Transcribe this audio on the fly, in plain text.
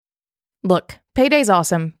Look, payday's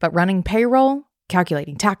awesome, but running payroll,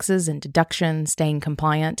 calculating taxes and deductions, staying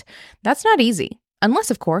compliant, that's not easy.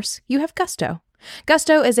 Unless, of course, you have Gusto.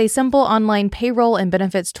 Gusto is a simple online payroll and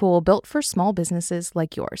benefits tool built for small businesses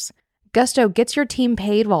like yours. Gusto gets your team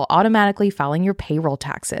paid while automatically filing your payroll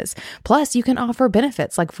taxes. Plus, you can offer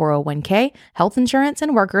benefits like 401k, health insurance,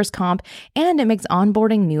 and workers' comp, and it makes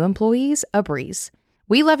onboarding new employees a breeze.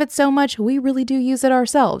 We love it so much, we really do use it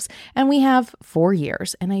ourselves, and we have 4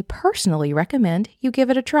 years, and I personally recommend you give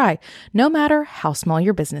it a try, no matter how small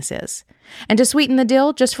your business is. And to sweeten the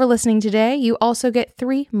deal, just for listening today, you also get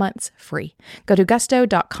 3 months free. Go to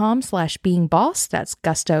gusto.com/beingboss. That's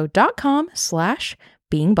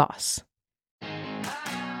gusto.com/beingboss.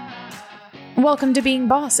 Welcome to Being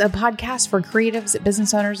Boss, a podcast for creatives,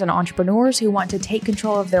 business owners, and entrepreneurs who want to take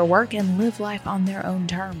control of their work and live life on their own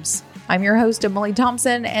terms. I'm your host, Emily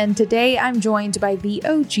Thompson, and today I'm joined by the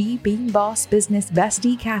OG Being Boss business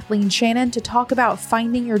bestie, Kathleen Shannon, to talk about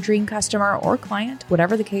finding your dream customer or client,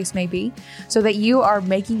 whatever the case may be, so that you are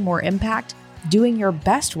making more impact, doing your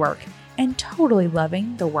best work, and totally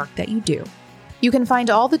loving the work that you do. You can find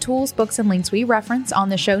all the tools, books, and links we reference on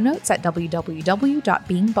the show notes at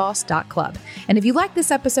www.beingboss.club. And if you like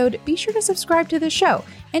this episode, be sure to subscribe to the show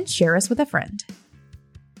and share us with a friend.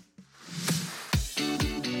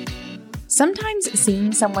 Sometimes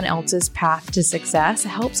seeing someone else's path to success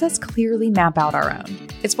helps us clearly map out our own.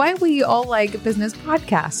 It's why we all like business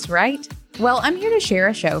podcasts, right? Well, I'm here to share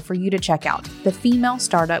a show for you to check out, the Female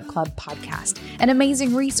Startup Club podcast, an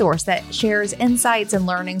amazing resource that shares insights and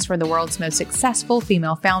learnings from the world's most successful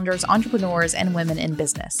female founders, entrepreneurs, and women in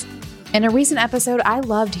business. In a recent episode, I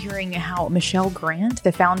loved hearing how Michelle Grant,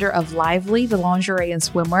 the founder of Lively, the lingerie and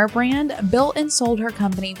swimwear brand, built and sold her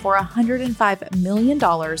company for $105 million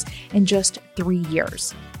in just 3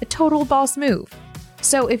 years. A total boss move.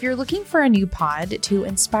 So if you're looking for a new pod to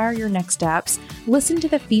inspire your next steps, listen to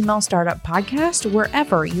the Female Startup Podcast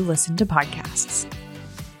wherever you listen to podcasts.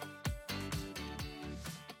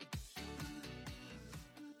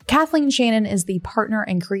 Kathleen Shannon is the partner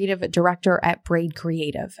and creative director at Braid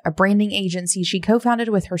Creative, a branding agency she co-founded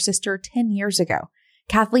with her sister 10 years ago.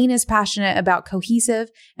 Kathleen is passionate about cohesive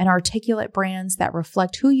and articulate brands that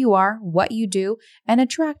reflect who you are, what you do, and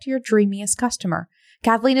attract your dreamiest customer.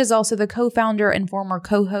 Kathleen is also the co-founder and former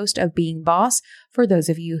co-host of Being Boss. For those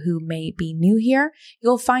of you who may be new here,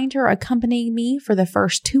 you'll find her accompanying me for the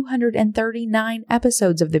first 239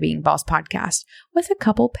 episodes of the Being Boss podcast, with a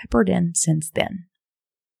couple peppered in since then.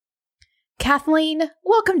 Kathleen,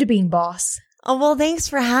 welcome to Being Boss. Oh, well, thanks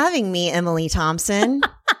for having me, Emily Thompson.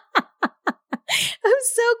 I'm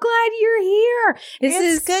so glad you're here.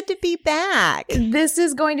 It's good to be back. This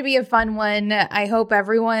is going to be a fun one. I hope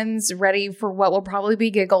everyone's ready for what will probably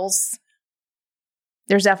be giggles.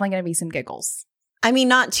 There's definitely going to be some giggles. I mean,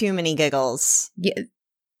 not too many giggles. Yeah,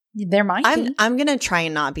 there might be. I'm going to try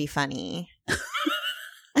and not be funny.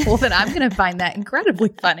 Well, then I'm going to find that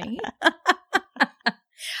incredibly funny.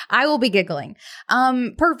 I will be giggling.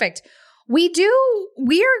 Perfect. We're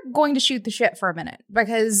going to shoot the shit for a minute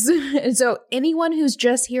because so anyone who's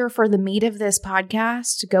just here for the meat of this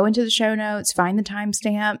podcast, go into the show notes, find the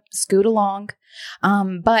timestamp, scoot along.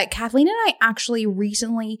 But Kathleen and I actually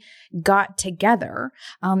recently got together.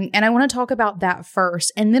 And I want to talk about that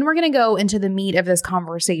first. And then we're going to go into the meat of this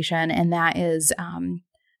conversation. And that is,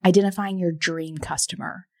 identifying your dream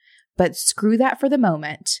customer. But screw that for the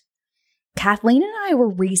moment. Kathleen and I were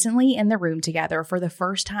recently in the room together for the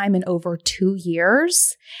first time in over 2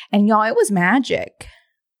 years. And y'all, it was magic.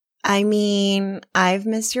 I mean, I've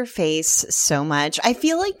missed your face so much. I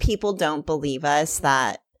feel like people don't believe us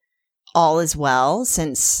that all is well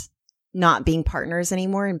since not being partners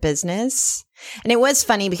anymore in business. And it was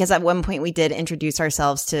funny because at one point we did introduce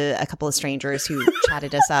ourselves to a couple of strangers who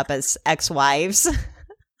chatted us up as ex-wives.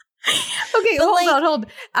 Okay, hold on.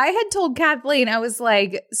 I had told Kathleen, I was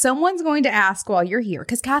like, someone's going to ask while you're here.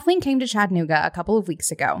 Because Kathleen came to Chattanooga a couple of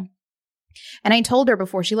weeks ago. And I told her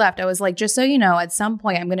before she left, I was like, just so you know, at some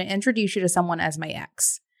point, I'm going to introduce you to someone as my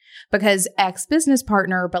ex. Because ex-business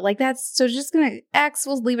partner, but like that's, so just going to, ex,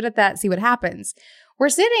 we'll leave it at that, see what happens. We're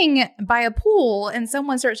sitting by a pool and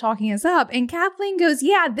someone starts talking us up. And Kathleen goes,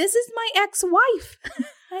 yeah, this is my ex-wife.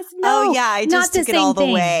 I said, no, oh, yeah, I just took it all the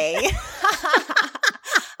way.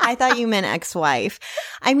 I thought you meant ex-wife.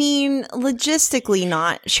 I mean, logistically,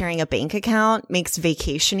 not sharing a bank account makes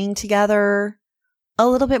vacationing together a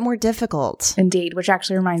little bit more difficult. Indeed, which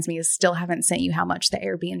actually reminds me, I still haven't sent you how much the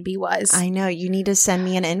Airbnb was. I know. You need to send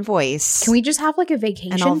me an invoice. Can we just have like a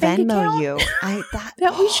vacation and I'll bank Venmo account? you.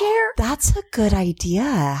 That we share? That's a good idea.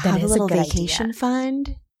 Have a little vacation idea.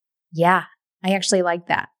 fund. Yeah, I actually like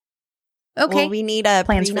that. Okay. Will we need a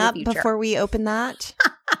Plans for the prenup future. before we open that?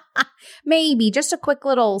 Maybe just a quick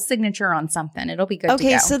little signature on something. It'll be good to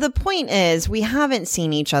Okay, go. so the point is we haven't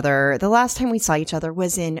seen each other. The last time we saw each other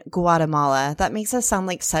was in Guatemala. That makes us sound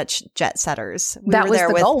like such jet setters. That was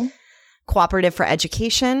the goal. Cooperative for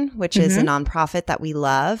Education, which is a nonprofit that we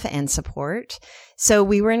love and support. So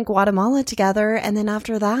we were in Guatemala together. And then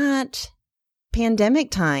after that,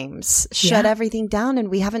 pandemic times shut everything down and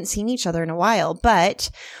we haven't seen each other in a while.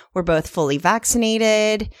 But we're both fully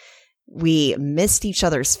vaccinated. We missed each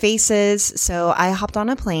other's faces. So I hopped on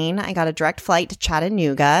a plane. I got a direct flight to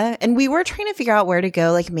Chattanooga and we were trying to figure out where to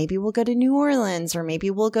go. Like maybe we'll go to New Orleans or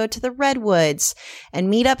maybe we'll go to the Redwoods and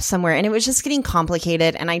meet up somewhere. And it was just getting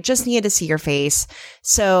complicated and I just needed to see your face.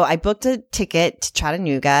 So I booked a ticket to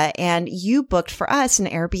Chattanooga and you booked for us an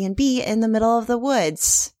Airbnb in the middle of the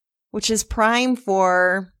woods, which is prime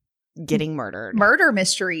for getting murdered. Murder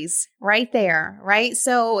mysteries right there, right?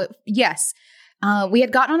 So yes. We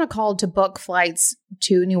had gotten on a call to book flights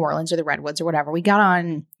to New Orleans or the Redwoods or whatever. We got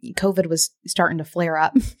on, COVID was starting to flare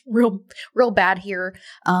up real bad here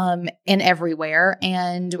and everywhere.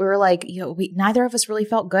 And we were like, neither of us really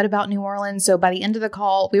felt good about New Orleans. So by the end of the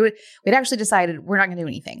call, we'd actually decided we're not going to do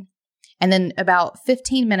anything. And then about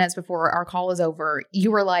 15 minutes before our call was over, you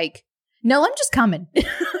were like, no, I'm just coming.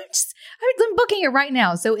 I'm booking it right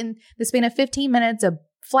now. So in the span of 15 minutes, a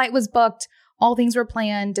flight was booked. All things were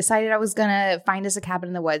planned, decided I was going to find us a cabin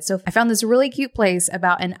in the woods. So I found this really cute place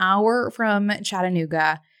about an hour from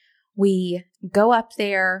Chattanooga. We go up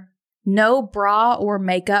there, no bra or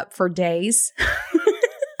makeup for days.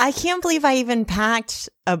 I can't believe I even packed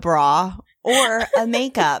a bra or a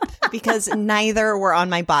makeup because neither were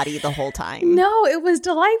on my body the whole time. No, it was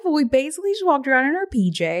delightful. We basically just walked around in our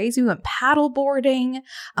PJs. We went paddle boarding.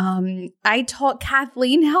 I taught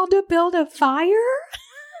Kathleen how to build a fire.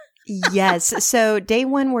 Yes. So day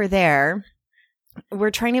one, we're there.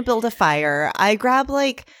 We're trying to build a fire. I grab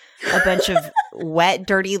like a bunch of wet,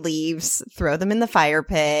 dirty leaves, throw them in the fire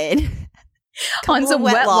pit. On some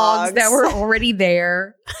wet logs that were already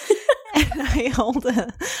there. And I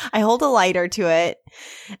hold a lighter to it.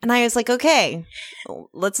 And I was like, okay,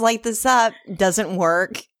 let's light this up. Doesn't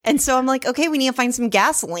work. And so I'm like, okay, we need to find some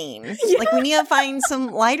gasoline. Yeah. Like we need to find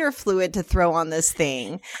some lighter fluid to throw on this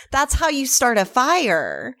thing. That's how you start a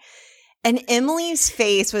fire. And Emily's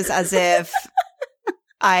face was as if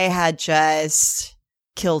I had just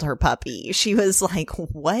killed her puppy. She was like,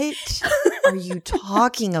 what are you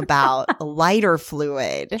talking about? Lighter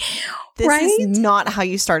fluid. This is not how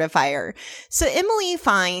you start a fire. So Emily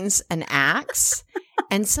finds an axe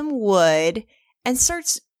and some wood and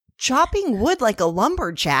starts chopping wood like a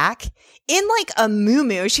lumberjack in like a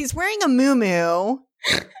muumuu. She's wearing a muumuu.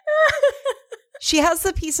 She has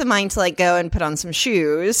the peace of mind to like go and put on some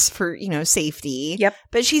shoes for, safety. Yep.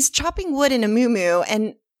 But she's chopping wood in a muumuu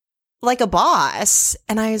and like a boss.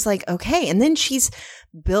 And I was like, okay. And then she's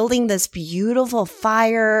building this beautiful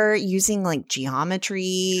fire using like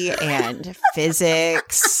geometry and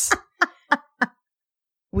physics.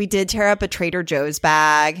 We did tear up a Trader Joe's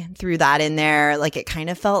bag, threw that in there. Like it kind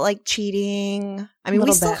of felt like cheating. I mean,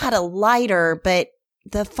 we still had a lighter, but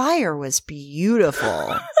the fire was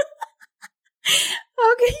beautiful.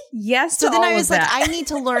 Okay. Yes. So then I was like, I need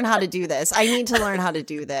to learn how to do this.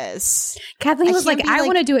 Kathleen was like, I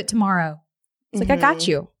want to do it tomorrow. It's like, I got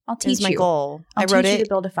you. I'll teach you. It was my goal. I wrote it to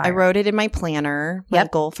build a fire. I wrote it in my planner. My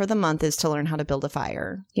goal for the month is to learn how to build a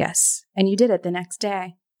fire. Yes. And you did it the next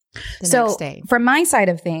day. Next day. From my side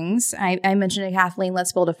of things, I mentioned to Kathleen,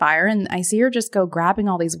 let's build a fire. And I see her just go grabbing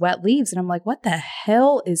all these wet leaves. And I'm like, what the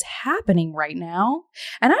hell is happening right now?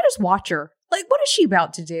 And I just watch her. Like, what is she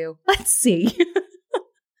about to do? Let's see.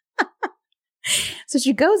 So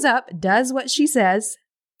she goes up, does what she says,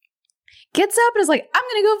 gets up and is like, I'm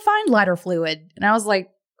going to go find lighter fluid. And I was like,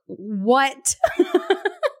 what?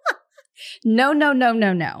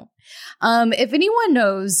 No. If anyone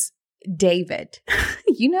knows David,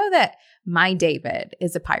 you know that my David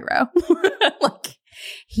is a pyro. Like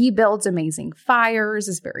he builds amazing fires,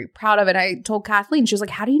 is very proud of it. I told Kathleen, she was like,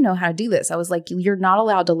 how do you know how to do this? I was like, you're not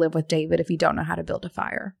allowed to live with David if you don't know how to build a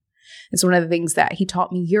fire. It's one of the things that he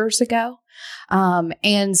taught me years ago.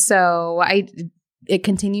 And so it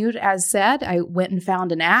continued as said. I went and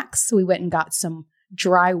found an axe. We went and got some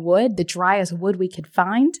dry wood, the driest wood we could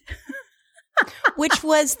find. Which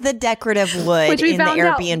was the decorative wood in the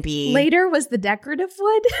Airbnb. Later was the decorative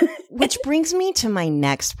wood. Which brings me to my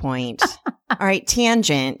next point. All right,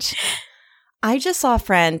 tangent. I just saw a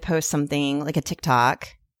friend post something like a TikTok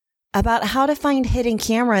about how to find hidden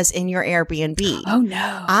cameras in your Airbnb. Oh,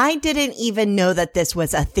 no. I didn't even know that this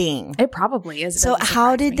was a thing. It probably is. So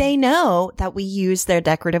how did they know that we use their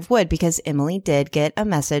decorative wood? Because Emily did get a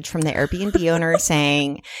message from the Airbnb owner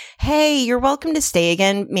saying, hey, you're welcome to stay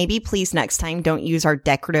again. Maybe please next time don't use our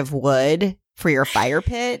decorative wood for your fire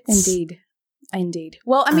pits. Indeed.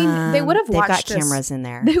 Well, I mean, they would have watched They've got cameras in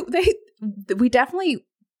there. We definitely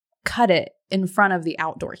cut it in front of the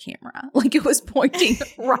outdoor camera. Like it was pointing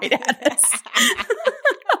right at us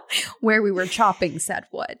where we were chopping said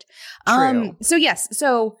wood. True.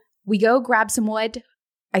 So we go grab some wood.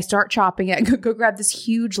 I start chopping it. Go grab this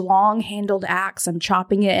huge long handled axe. I'm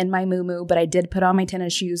chopping it in my muumuu, but I did put on my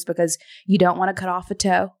tennis shoes because you don't want to cut off a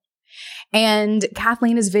toe. And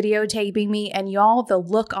Kathleen is videotaping me, and y'all, the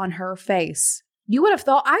look on her face. You would have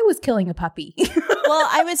thought I was killing a puppy. Well,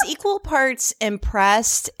 I was equal parts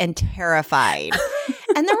impressed and terrified.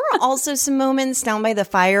 And there were also some moments down by the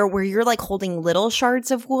fire where you're like holding little shards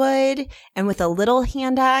of wood, and with a little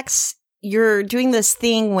hand axe, you're doing this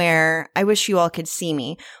thing where I wish you all could see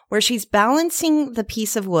me, where she's balancing the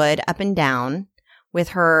piece of wood up and down with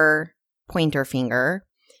her pointer finger,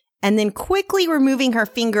 and then quickly removing her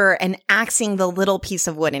finger and axing the little piece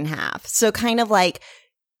of wood in half. So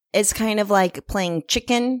it's kind of like playing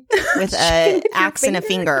chicken with an axe and a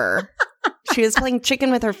finger. She was playing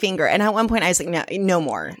chicken with her finger. And at one point I was like, no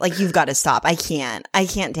more. Like, you've got to stop. I can't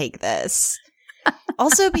take this.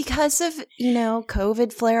 Also, because of,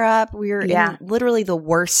 COVID flare up, we're in literally the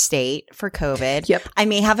worst state for COVID. Yep. I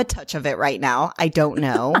may have a touch of it right now. I don't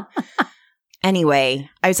know. Anyway,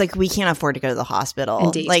 I was like, we can't afford to go to the hospital.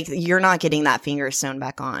 Indeed. Like, you're not getting that finger sewn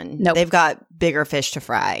back on. Nope. They've got bigger fish to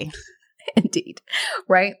fry. Indeed.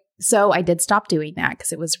 Right. So I did stop doing that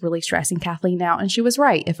because it was really stressing Kathleen out. And she was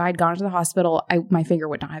right. If I'd gone to the hospital, my finger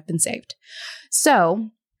would not have been saved.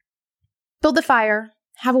 So build the fire.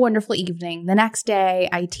 Have a wonderful evening. The next day,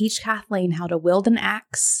 I teach Kathleen how to wield an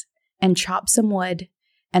axe and chop some wood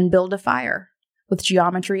and build a fire with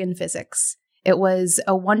geometry and physics. It was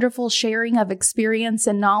a wonderful sharing of experience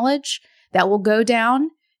and knowledge that will go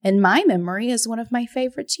down in my memory as one of my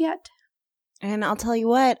favorites yet. And I'll tell you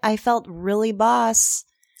what, I felt really boss.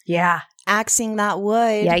 Yeah. Axing that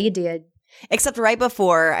wood. Yeah, you did. Except right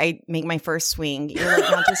before I make my first swing, you're like,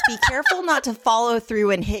 now just be careful not to follow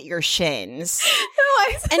through and hit your shins.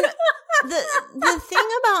 And the thing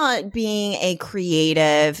about being a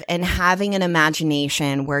creative and having an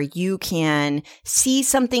imagination where you can see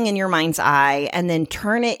something in your mind's eye and then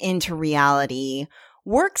turn it into reality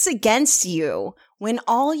works against you when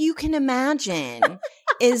all you can imagine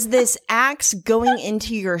is this axe going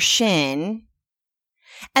into your shin.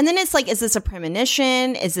 And then it's like, is this a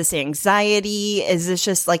premonition? Is this anxiety? Is this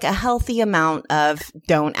just like a healthy amount of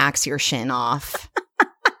don't axe your shin off?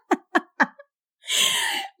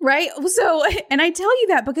 Right? So, and I tell you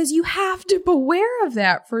that because you have to beware of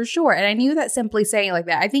that for sure. And I knew that simply saying like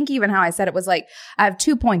that, I think even how I said it was like, I have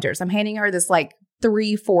 2 pointers. I'm handing her this like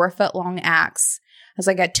 3-4 foot long axe. I was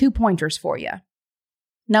like, I got 2 pointers for you.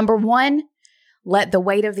 Number 1, let the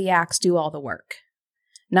weight of the axe do all the work.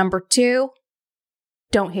 Number 2,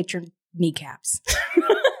 don't hit your kneecaps.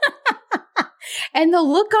 And the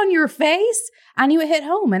look on your face, I knew it hit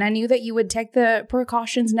home. And I knew that you would take the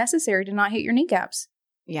precautions necessary to not hit your kneecaps.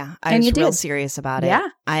 Yeah, I was real serious about it. Yeah.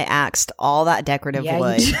 I axed all that decorative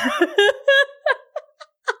wood.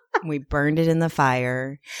 We burned it in the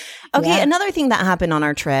fire. Okay, Another thing that happened on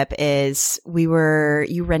our trip is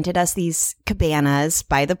you rented us these cabanas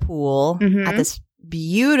by the pool at this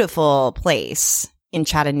beautiful place in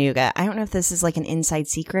Chattanooga. I don't know if this is like an inside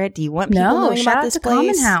secret. Do you want people knowing about this place?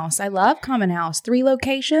 Common House. I love Common House. 3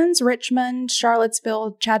 locations: Richmond,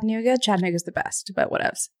 Charlottesville, Chattanooga. Chattanooga's the best, but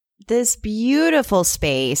whatevs. This beautiful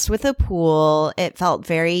space with a pool. It felt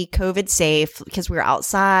very COVID safe because we were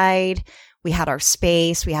outside. We had our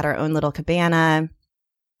space. We had our own little cabana,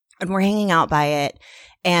 and we're hanging out by it.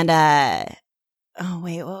 And oh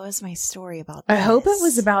wait, what was my story about this? I hope it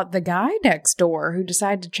was about the guy next door who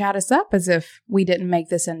decided to chat us up as if we didn't make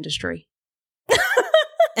this industry.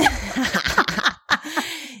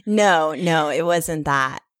 No, it wasn't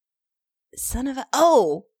that. Son of a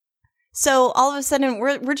So all of a sudden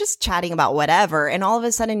we're just chatting about whatever, and all of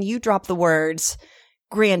a sudden you drop the words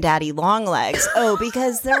granddaddy long legs. Oh,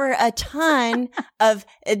 because there were a ton of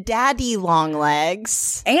daddy long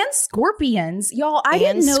legs. And scorpions. Y'all, I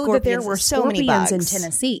didn't know that there were scorpions in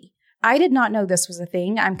Tennessee. I did not know this was a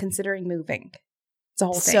thing. I'm considering moving. It's a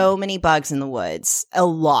whole thing. So many bugs in the woods. A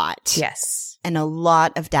lot. Yes. And a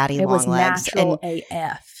lot of daddy long legs. It was natural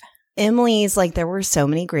AF. Emily's like, there were so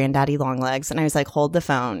many granddaddy long legs. And I was like, hold the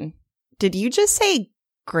phone. Did you just say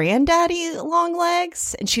granddaddy long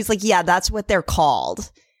legs? And she's like, yeah, that's what they're called.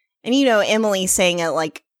 And, you know, Emily saying it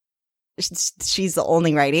like she's the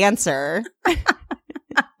only right answer.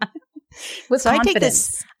 With so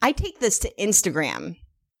confidence. I take this to Instagram,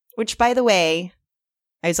 which, by the way,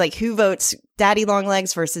 I was like, who votes daddy long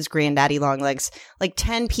legs versus granddaddy long legs? Like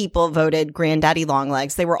 10 people voted granddaddy long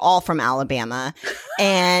legs. They were all from Alabama.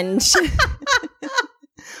 And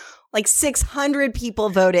like 600 people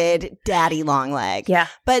voted daddy long leg. Yeah.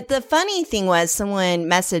 But the funny thing was someone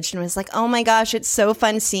messaged and was like, oh my gosh, it's so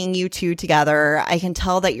fun seeing you two together. I can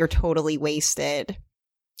tell that you're totally wasted.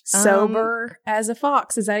 Sober as a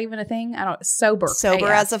fox. Is that even a thing? I don't. Sober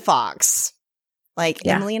as a fox. Like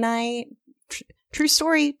Emily and I, true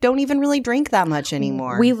story, don't even really drink that much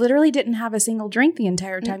anymore. We literally didn't have a single drink the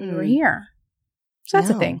entire time we were here. So that's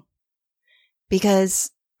a thing.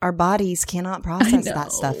 Because our bodies cannot process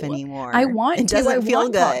that stuff anymore. I want it doesn't feel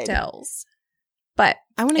good. Cocktails. But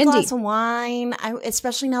I want a glass of wine,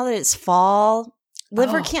 especially now that it's fall.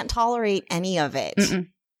 Liver can't tolerate any of it.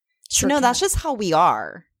 Sure no, that's just how we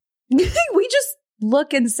are. We just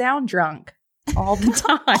look and sound drunk all the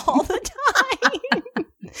time. All the time.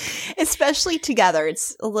 Especially together.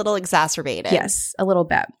 It's a little exacerbated. Yes, a little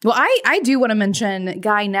bit. Well, I do want to mention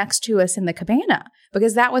guy next to us in the cabana,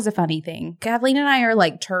 because that was a funny thing. Kathleen and I are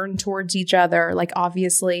like turned towards each other, like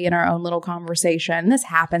obviously in our own little conversation. This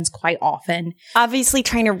happens quite often. Obviously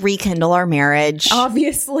trying to rekindle our marriage.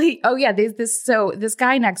 Obviously. Oh yeah. This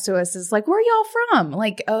guy next to us is like, where are y'all from?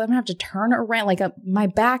 Like, oh, I'm gonna have to turn around, like my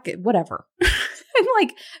back, whatever. I'm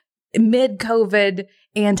like mid-COVID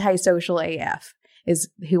antisocial AF is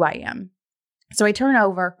who I am. So I turn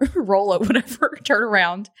over, roll over, whatever, turn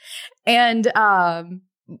around, and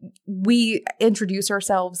we introduce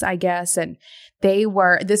ourselves, I guess. And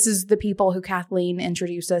this is the people who Kathleen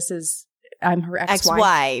introduced us as. I'm her ex-wife.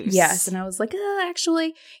 Ex-wives. Yes. And I was like,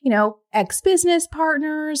 actually, ex-business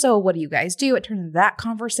partners. Oh, what do you guys do? It turned into that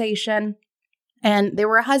conversation. And they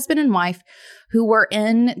were a husband and wife who were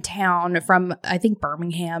in town from, I think,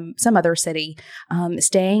 Birmingham, some other city,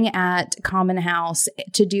 staying at Common House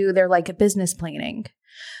to do their like business planning,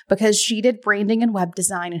 because she did branding and web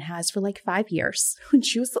design and has for like 5 years. And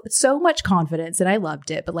she was so much confidence, and I loved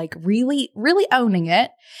it, but like really, really owning it.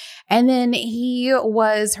 And then he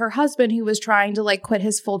was her husband who was trying to like quit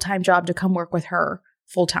his full-time job to come work with her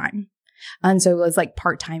full-time. And so it was like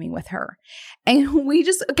part-timing with her. And we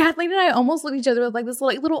just, Kathleen and I almost looked at each other with like this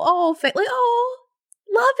little, love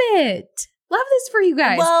it. Love this for you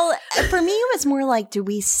guys. Well, for me, it was more like, do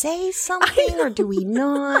we say something or do we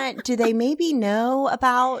not? Do they maybe know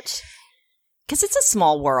about, because it's a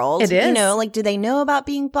small world. It is. Like, do they know about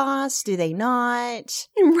being boss? Do they not?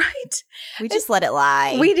 Right. We just let it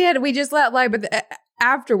lie. We did. We just let it lie. But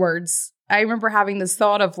afterwards, I remember having this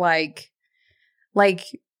thought of like,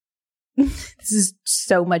 this is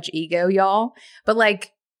so much ego, y'all. But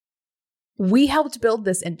like, we helped build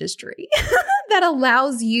this industry that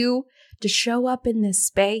allows you to show up in this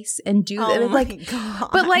space and do that. Like, God.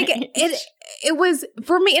 But like, it was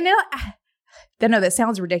for me. And I know that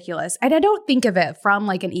sounds ridiculous. And I don't think of it from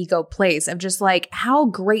like an ego place of just like how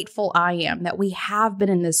grateful I am that we have been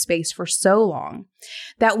in this space for so long,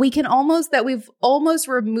 that we've almost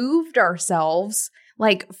removed ourselves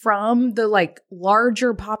like from the like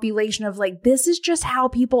larger population of like, this is just how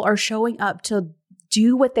people are showing up to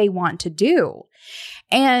do what they want to do.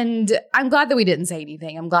 And I'm glad that we didn't say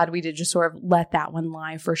anything. I'm glad we did just sort of let that one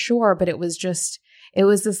lie for sure. But it was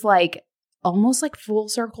this like almost like full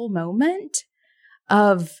circle moment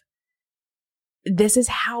of this is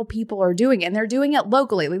how people are doing it. And they're doing it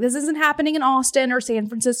locally. Like this isn't happening in Austin or San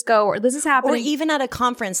Francisco, or this is happening. Or even at a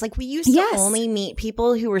conference. Like we used to only meet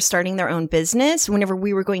people who were starting their own business whenever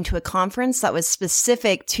we were going to a conference that was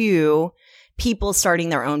specific to people starting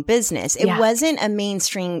their own business. It wasn't a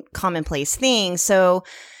mainstream commonplace thing. So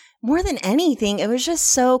more than anything, it was just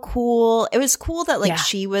so cool. It was cool that like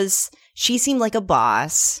she seemed like a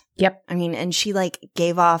boss. Yep. I mean, and she like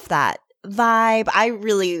gave off that vibe. I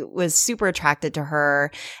really was super attracted to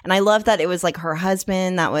her. And I love that it was like her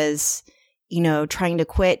husband that was, trying to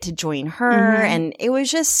quit to join her. Mm-hmm. And it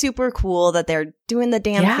was just super cool that they're doing the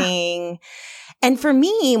damn thing. And for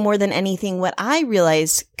me, more than anything, what I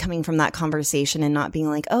realized coming from that conversation and not being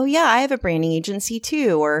like, oh yeah, I have a branding agency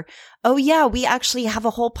too. Or, oh yeah, we actually have a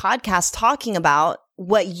whole podcast talking about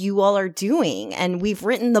what you all are doing. And we've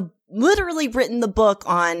literally written the book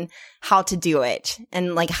on how to do it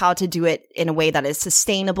and like how to do it in a way that is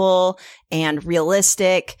sustainable and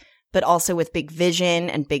realistic, but also with big vision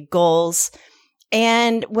and big goals.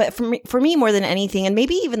 And what for me more than anything, and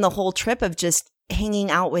maybe even the whole trip of just hanging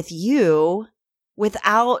out with you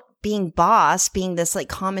without being boss, being this like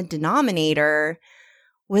common denominator,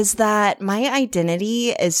 was that my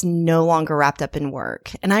identity is no longer wrapped up in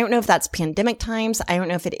work. And I don't know if that's pandemic times. I don't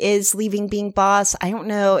know if it is leaving being boss. I don't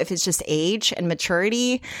know if it's just age and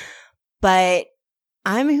maturity, but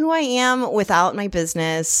I'm who I am without my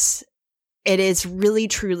business. It is really,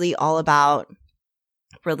 truly all about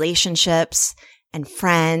relationships and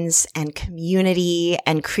friends and community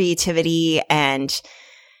and creativity and,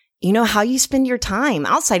 you know, how you spend your time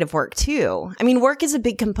outside of work too. I mean, work is a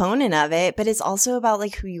big component of it, but it's also about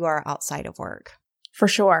like who you are outside of work. For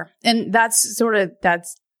sure. And that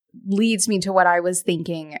leads me to what I was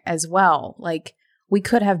thinking as well. Like, we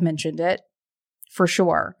could have mentioned it for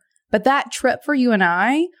sure, but that trip for you and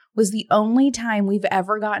I was the only time we've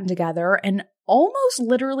ever gotten together and almost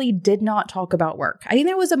literally did not talk about work. I think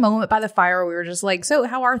there was a moment by the fire where we were just like, so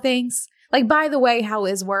how are things? Like, by the way, how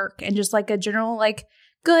is work? And just like a general, like,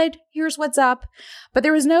 good, here's what's up. But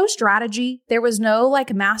there was no strategy. There was no like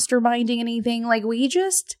masterminding anything. Like, we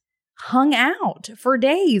just hung out for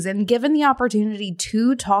days, and given the opportunity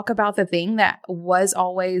to talk about the thing that was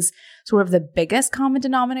always sort of the biggest common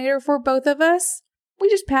denominator for both of us, we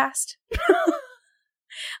just passed.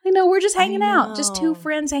 I know, we're just hanging out, just two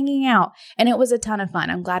friends hanging out. And it was a ton of fun.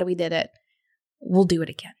 I'm glad we did it. We'll do it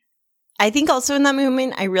again. I think also in that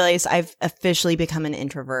moment, I realized I've officially become an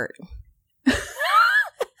introvert.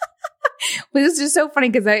 It was just so funny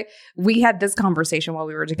because we had this conversation while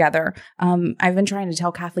we were together. I've been trying to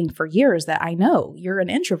tell Kathleen for years that I know you're an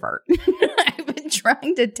introvert. I've been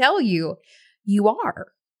trying to tell you, you are.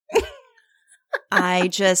 I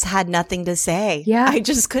just had nothing to say. Yeah. I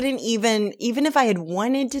just couldn't even if I had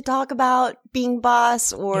wanted to talk about being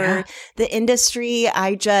boss or the industry,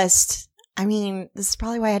 I mean, this is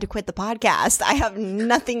probably why I had to quit the podcast. I have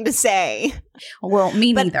nothing to say. Well,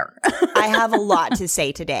 me neither. I have a lot to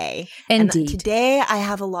say today. Indeed. And today I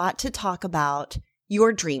have a lot to talk about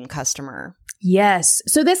your dream customer. Yes.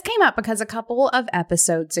 So this came up because a couple of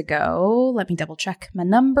episodes ago, let me double check my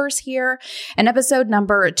numbers here. An episode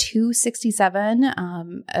number 267,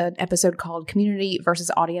 an episode called Community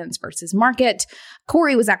versus Audience versus Market.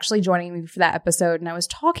 Corey was actually joining me for that episode, and I was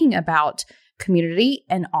talking about community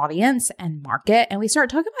and audience and market. And we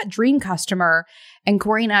started talking about dream customer, and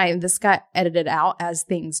Corey and I, this got edited out as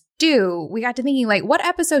things do. We got to thinking, like, what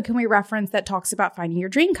episode can we reference that talks about finding your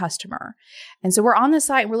dream customer? And so we're on the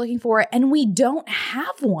site and we're looking for it, and we don't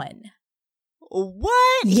have one.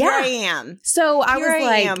 What? Yeah. Here I am. So I was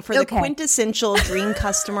like, am for the quintessential dream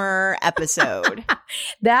customer episode.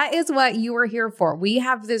 That is what you were here for. We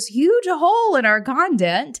have this huge hole in our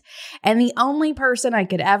content, and the only person I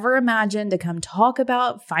could ever imagine to come talk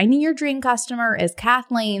about finding your dream customer is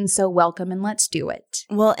Kathleen. So welcome, and let's do it.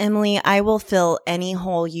 Well, Emily, I will fill any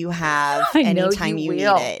hole you have anytime you need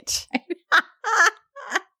it.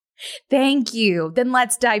 Thank you. Then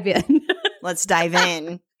let's dive in. Let's dive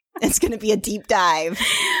in. It's going to be a deep dive.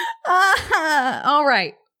 All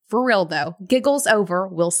right. For real, though. Giggles over.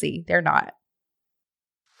 We'll see. They're not.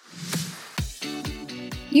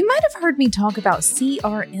 You might have heard me talk about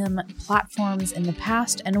CRM platforms in the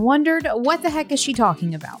past and wondered, what the heck is she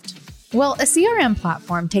talking about? Well, a CRM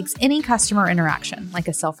platform takes any customer interaction, like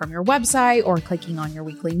a sale from your website or clicking on your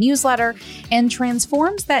weekly newsletter, and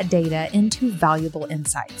transforms that data into valuable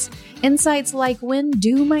insights. Insights like, when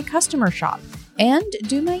do my customers shop? And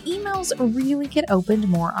do my emails really get opened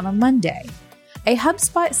more on a Monday? A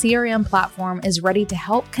HubSpot CRM platform is ready to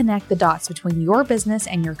help connect the dots between your business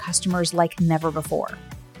and your customers like never before.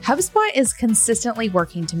 HubSpot is consistently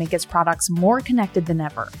working to make its products more connected than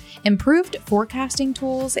ever. Improved forecasting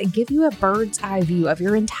tools give you a bird's eye view of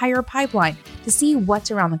your entire pipeline to see what's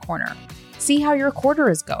around the corner. See how your quarter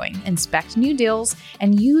is going, inspect new deals,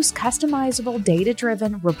 and use customizable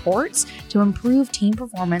data-driven reports to improve team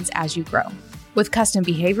performance as you grow. With custom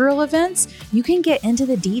behavioral events, you can get into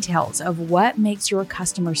the details of what makes your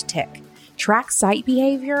customers tick, track site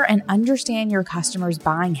behavior, and understand your customers'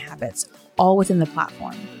 buying habits, all within the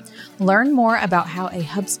platform. Learn more about how a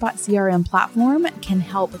HubSpot CRM platform can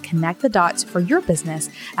help connect the dots for your business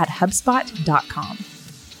at HubSpot.com.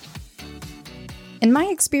 In my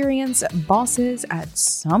experience, bosses at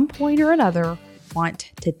some point or another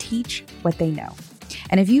want to teach what they know.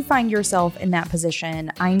 And if you find yourself in that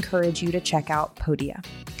position, I encourage you to check out Podia.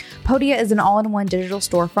 Podia is an all-in-one digital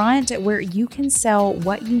storefront where you can sell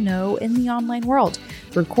what you know in the online world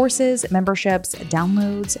through courses, memberships,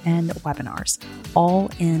 downloads, and webinars, all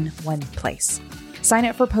in one place. Sign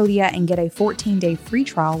up for Podia and get a 14-day free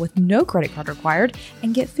trial with no credit card required,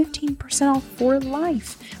 and get 15% off for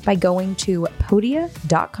life by going to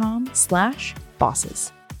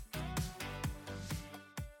podia.com/bosses.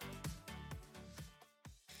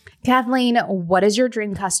 Kathleen, what is your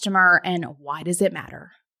dream customer and why does it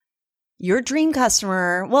matter? Your dream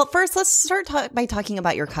customer. Well, first, let's start by talking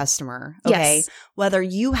about your customer. Okay. Yes. Whether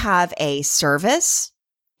you have a service,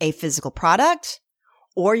 a physical product,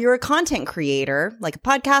 or you're a content creator, like a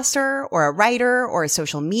podcaster or a writer or a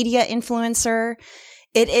social media influencer,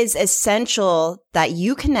 it is essential that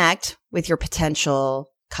you connect with your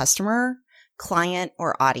potential customer, client,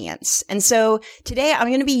 or audience. And so today I'm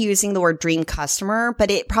going to be using the word dream customer,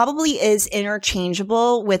 but it probably is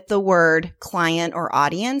interchangeable with the word client or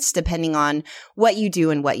audience, depending on what you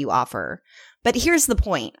do and what you offer. But here's the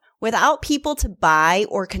point. Without people to buy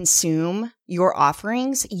or consume your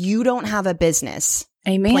offerings, you don't have a business.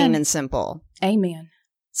 Amen. Plain and simple. Amen.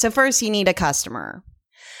 So first you need a customer.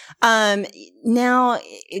 Now,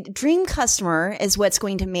 dream customer is what's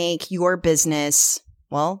going to make your business,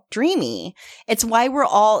 well, dreamy. It's why we're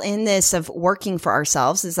all in this of working for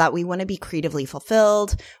ourselves, is that we want to be creatively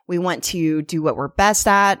fulfilled. We want to do what we're best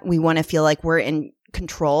at. We want to feel like we're in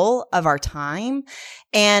control of our time.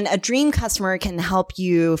 And a dream customer can help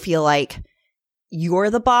you feel like you're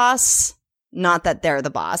the boss, not that they're the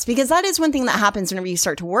boss, because that is one thing that happens whenever you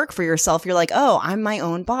start to work for yourself. You're like, oh, I'm my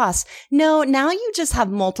own boss. No, now you just have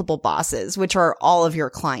multiple bosses, which are all of your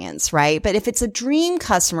clients, right? But if it's a dream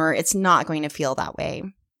customer, it's not going to feel that way.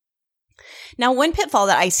 Now, one pitfall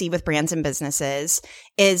that I see with brands and businesses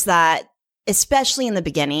is that, especially in the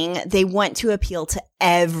beginning, they want to appeal to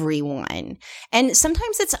everyone. And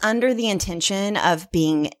sometimes it's under the intention of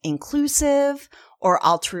being inclusive or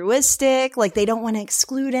altruistic, like they don't want to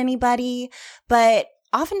exclude anybody. But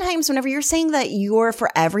oftentimes, whenever you're saying that you're for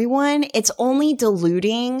everyone, it's only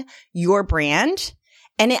diluting your brand.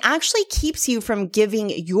 And it actually keeps you from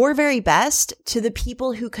giving your very best to the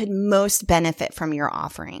people who could most benefit from your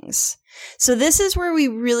offerings. So this is where we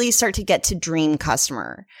really start to get to dream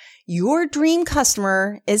customer. Your dream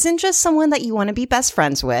customer isn't just someone that you want to be best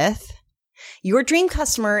friends with. Your dream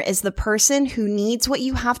customer is the person who needs what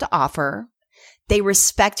you have to offer. They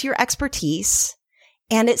respect your expertise,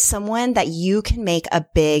 and it's someone that you can make a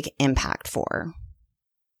big impact for.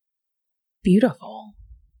 Beautiful.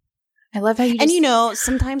 I love how you just— And you know,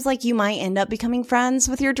 sometimes like you might end up becoming friends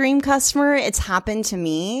with your dream customer. It's happened to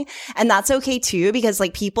me. And that's okay too, because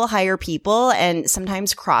like people hire people, and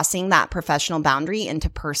sometimes crossing that professional boundary into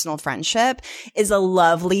personal friendship is a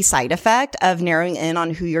lovely side effect of narrowing in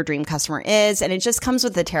on who your dream customer is. And it just comes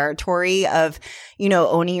with the territory of, you know,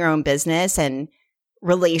 owning your own business, and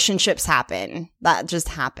relationships happen. That just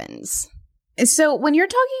happens. So when you're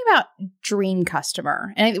talking about dream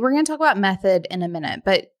customer, and we're going to talk about method in a minute,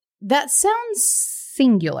 but that sounds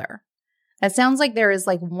singular. That sounds like there is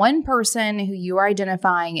like one person who you are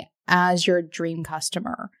identifying as your dream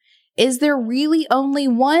customer. Is there really only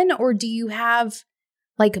one, or do you have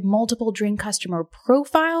like multiple dream customer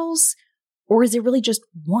profiles, or is it really just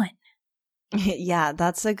one? Yeah,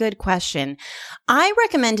 that's a good question. I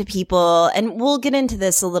recommend to people, and we'll get into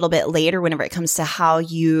this a little bit later whenever it comes to how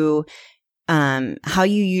you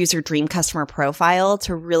use your dream customer profile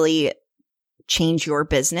to really change your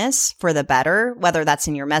business for the better, whether that's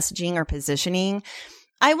in your messaging or positioning.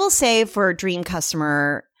 I will say for dream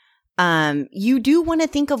customer, you do want to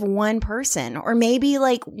think of one person, or maybe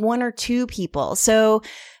like one or two people. So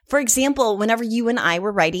for example, whenever you and I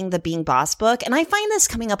were writing the Being Boss book, and I find this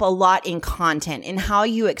coming up a lot in content, in how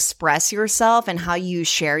you express yourself and how you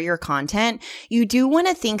share your content, you do want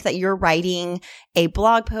to think that you're writing a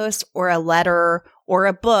blog post or a letter or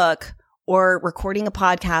a book or recording a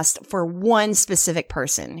podcast for one specific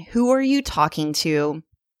person. Who are you talking to?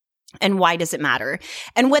 And why does it matter?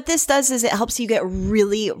 And what this does is it helps you get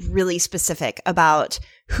really, really specific about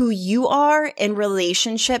who you are in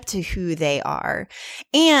relationship to who they are.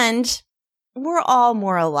 And we're all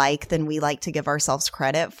more alike than we like to give ourselves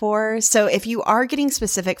credit for. So if you are getting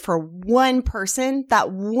specific for one person,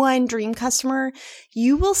 that one dream customer,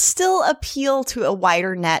 you will still appeal to a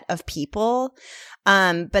wider net of people.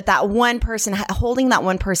 But that one person, holding that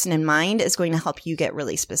one person in mind, is going to help you get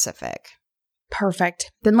really specific.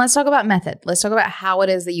 Perfect. Then let's talk about method. Let's talk about how it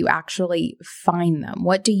is that you actually find them.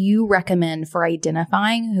 What do you recommend for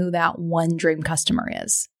identifying who that one dream customer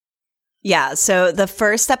is? Yeah. So the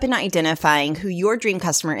first step in identifying who your dream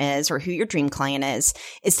customer is, or who your dream client is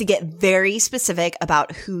to get very specific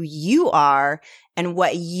about who you are and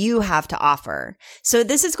what you have to offer. So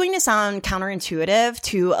this is going to sound counterintuitive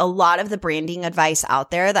to a lot of the branding advice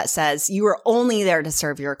out there that says you are only there to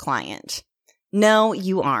serve your client. No,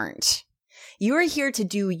 you aren't. You are here to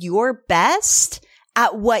do your best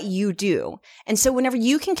at what you do. And so whenever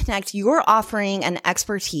you can connect your offering and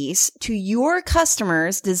expertise to your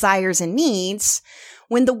customers' desires and needs,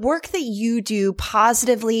 when the work that you do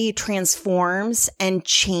positively transforms and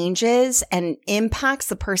changes and impacts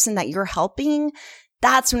the person that you're helping,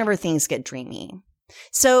 that's whenever things get dreamy.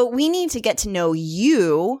 So we need to get to know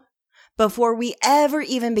you before we ever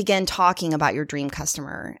even begin talking about your dream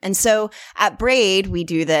customer. And so at Braid, we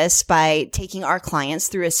do this by taking our clients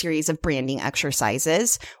through a series of branding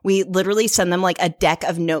exercises. We literally send them like a deck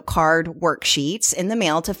of note card worksheets in the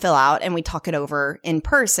mail to fill out, and we talk it over in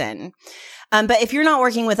person. But if you're not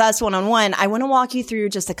working with us one-on-one, I want to walk you through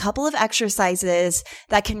just a couple of exercises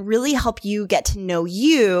that can really help you get to know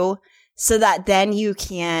you so that then you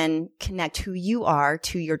can connect who you are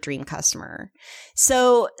to your dream customer.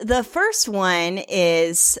 So the first one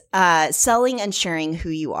is selling and sharing who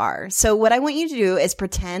you are. So what I want you to do is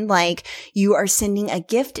pretend like you are sending a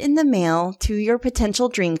gift in the mail to your potential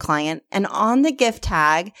dream client. And on the gift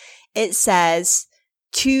tag, it says,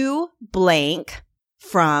 "To blank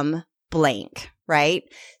from blank," right?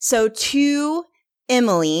 So to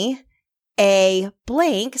Emily, a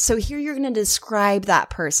blank. So here you're going to describe that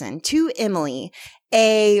person. To Emily,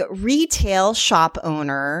 a retail shop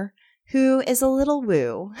owner who is a little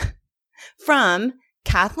woo. From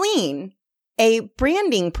Kathleen, a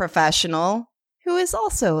branding professional who is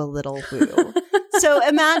also a little woo. So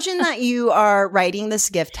imagine that you are writing this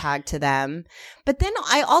gift tag to them. But then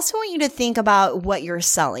I also want you to think about what you're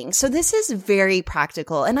selling. So this is very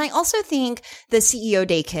practical. And I also think the CEO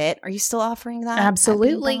Day Kit, are you still offering that?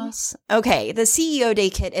 Absolutely. Okay. The CEO Day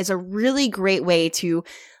Kit is a really great way to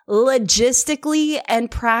logistically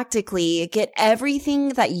and practically get everything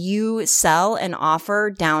that you sell and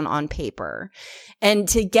offer down on paper, and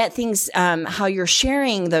to get things, how you're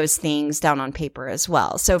sharing those things down on paper as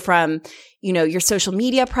well. So from, your social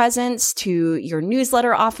media presence to your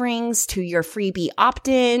newsletter offerings, to your freebie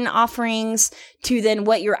opt-in offerings, to then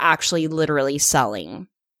what you're actually literally selling.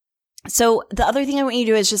 So the other thing I want you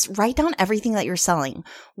to do is just write down everything that you're selling.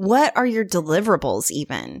 What are your deliverables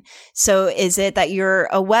even? So is it that you're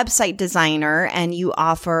a website designer and you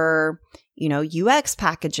offer, UX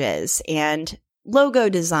packages and logo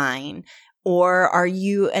design? Or are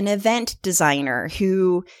you an event designer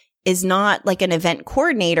who is not like an event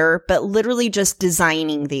coordinator, but literally just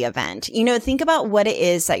designing the event? Think about what it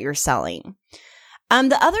is that you're selling.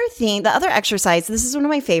 The other exercise, this is one of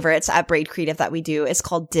my favorites at Braid Creative that we do, is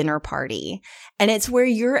called Dinner Party. And it's where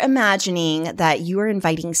you're imagining that you are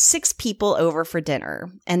inviting 6 people over for dinner.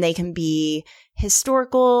 And they can be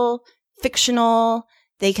historical, fictional,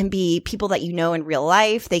 they can be people that you know in real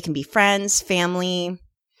life, they can be friends, family,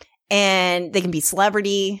 and they can be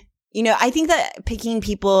celebrity. I think that picking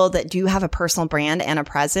people that do have a personal brand and a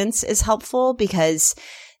presence is helpful because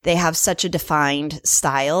they have such a defined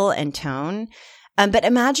style and tone. But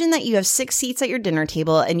imagine that you have 6 seats at your dinner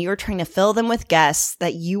table and you're trying to fill them with guests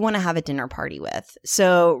that you want to have a dinner party with.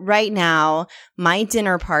 So right now, my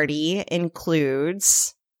dinner party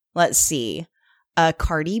includes, Cardi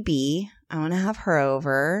B. I want to have her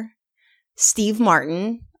over. Steve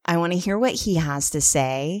Martin. I want to hear what he has to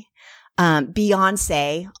say.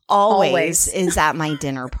 Beyonce always is at my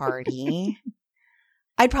dinner party.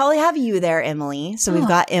 I'd probably have you there, Emily. So we've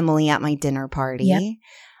got Emily at my dinner party.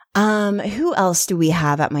 Yep. Who else do we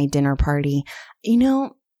have at my dinner party?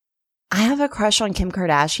 I have a crush on Kim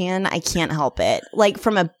Kardashian. I can't help it. Like,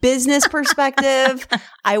 from a business perspective,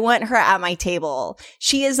 I want her at my table.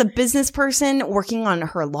 She is a business person working on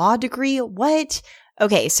her law degree. What?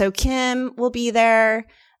 Okay. So Kim will be there.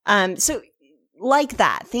 So like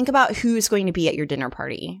that, think about who's going to be at your dinner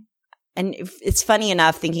party. And it's funny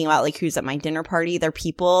enough thinking about like who's at my dinner party. They're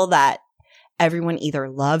people that everyone either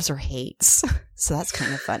loves or hates. So that's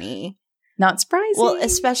kind of funny. Not surprising. Well,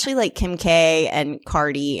 especially like Kim K and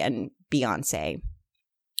Cardi and Beyonce.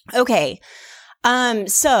 Okay.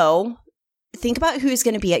 So think about who's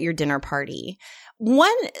going to be at your dinner party. One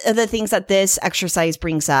of the things that this exercise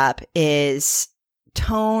brings up is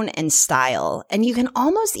tone and style. And you can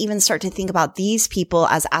almost even start to think about these people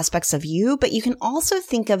as aspects of you, but you can also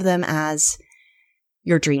think of them as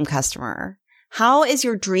your dream customer. How is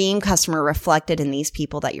your dream customer reflected in these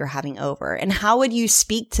people that you're having over? And how would you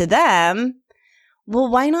speak to them? Well,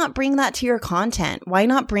 why not bring that to your content? Why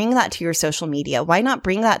not bring that to your social media? Why not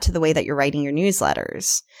bring that to the way that you're writing your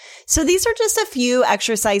newsletters? So these are just a few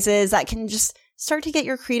exercises that can just start to get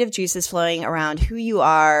your creative juices flowing around who you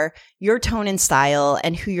are, your tone and style,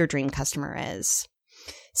 and who your dream customer is.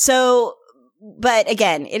 So, but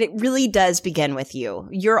again, it really does begin with you,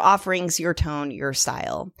 your offerings, your tone, your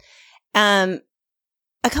style.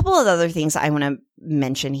 A couple of other things I want to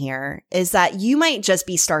mention here is that you might just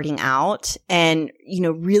be starting out and,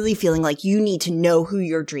 really feeling like you need to know who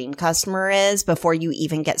your dream customer is before you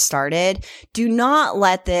even get started. Do not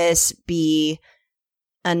let this be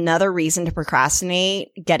another reason to procrastinate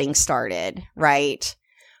getting started, right?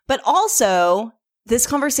 But also, this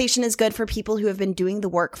conversation is good for people who have been doing the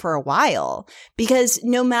work for a while, because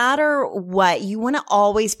no matter what, you want to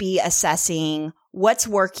always be assessing what's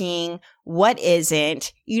working, what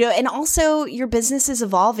isn't, and also your business is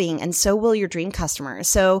evolving and so will your dream customers.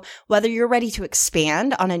 So whether you're ready to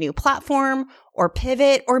expand on a new platform or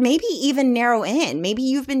pivot, or maybe even narrow in, maybe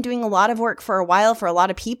you've been doing a lot of work for a while for a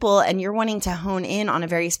lot of people and you're wanting to hone in on a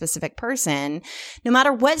very specific person. No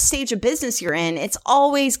matter what stage of business you're in, it's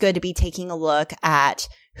always good to be taking a look at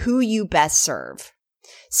who you best serve.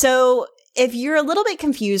 So if you're a little bit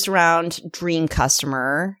confused around dream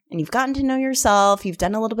customer and you've gotten to know yourself, you've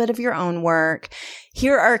done a little bit of your own work,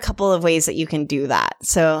 here are a couple of ways that you can do that.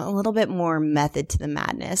 So a little bit more method to the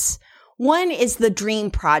madness. One is the dream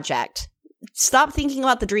project. Stop thinking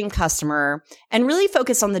about the dream customer and really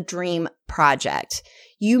focus on the dream project.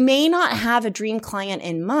 You may not have a dream client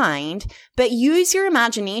in mind, but use your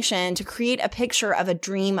imagination to create a picture of a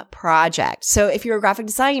dream project. So if you're a graphic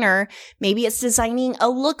designer, maybe it's designing a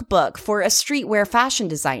lookbook for a streetwear fashion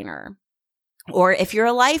designer. Or if you're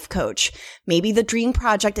a life coach, maybe the dream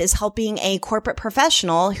project is helping a corporate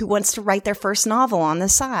professional who wants to write their first novel on the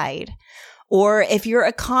side. Or if you're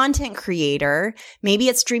a content creator, maybe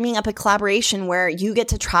it's dreaming up a collaboration where you get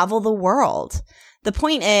to travel the world. The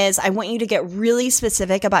point is, I want you to get really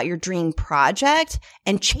specific about your dream project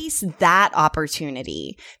and chase that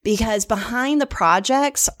opportunity, because behind the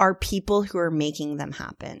projects are people who are making them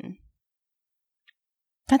happen.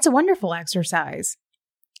 That's a wonderful exercise.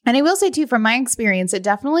 And I will say too, from my experience, it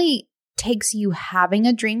definitely takes you having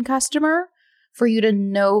a dream customer for you to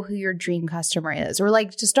know who your dream customer is, or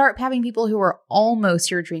like to start having people who are almost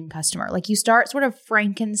your dream customer. Like you start sort of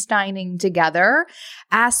Frankensteining together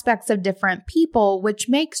aspects of different people, which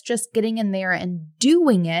makes just getting in there and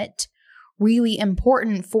doing it really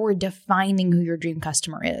important for defining who your dream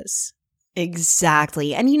customer is.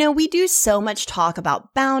 Exactly. And we do so much talk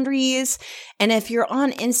about boundaries. And if you're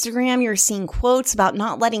on Instagram, you're seeing quotes about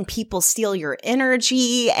not letting people steal your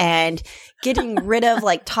energy and getting rid of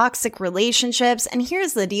like toxic relationships. And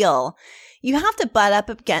here's the deal. You have to butt up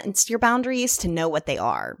against your boundaries to know what they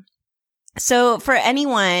are. So for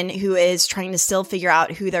anyone who is trying to still figure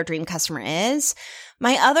out who their dream customer is,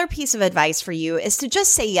 my other piece of advice for you is to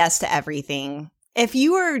just say yes to everything. If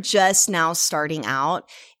you are just now starting out,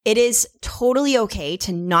 it is totally okay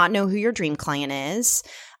to not know who your dream client is,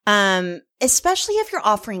 especially if you're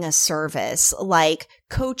offering a service like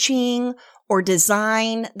coaching or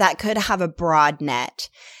design that could have a broad net.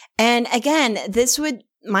 And again, this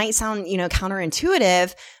might sound,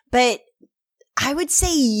 counterintuitive, but I would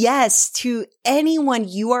say yes to anyone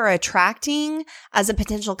you are attracting as a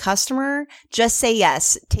potential customer. Just say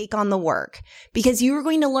yes, take on the work, because you are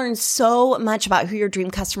going to learn so much about who your dream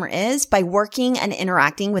customer is by working and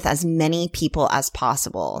interacting with as many people as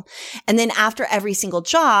possible. And then after every single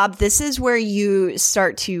job, this is where you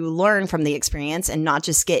start to learn from the experience and not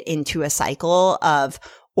just get into a cycle of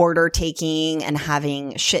order taking and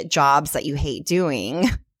having shit jobs that you hate doing.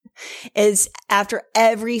 Is after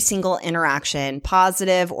every single interaction,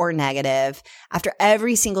 positive or negative, after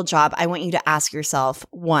every single job, I want you to ask yourself,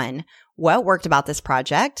 1, what worked about this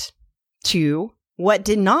project? 2, what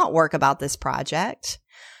did not work about this project?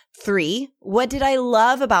 3, what did I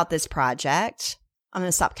love about this project? I'm going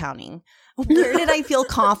to stop counting. Where did I feel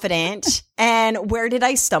confident and where did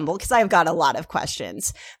I stumble? Because I've got a lot of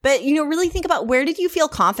questions. But, really think about, where did you feel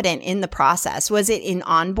confident in the process? Was it in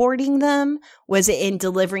onboarding them? Was it in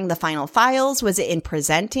delivering the final files? Was it in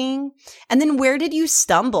presenting? And then where did you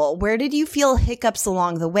stumble? Where did you feel hiccups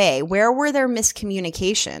along the way? Where were there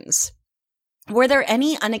miscommunications? Were there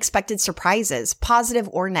any unexpected surprises, positive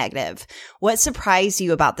or negative? What surprised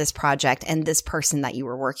you about this project and this person that you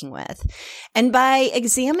were working with? And by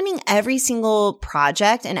examining every single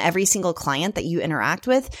project and every single client that you interact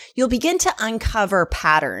with, you'll begin to uncover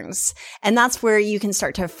patterns. And that's where you can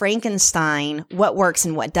start to Frankenstein what works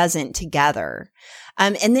and what doesn't together.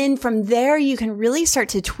 And then from there, you can really start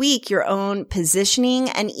to tweak your own positioning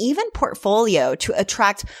and even portfolio to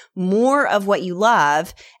attract more of what you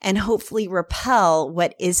love and hopefully repel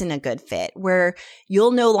what isn't a good fit, where you'll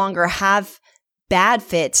no longer have bad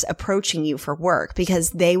fits approaching you for work because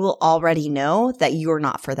they will already know that you're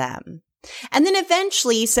not for them. And then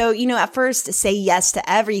eventually, so, at first say yes to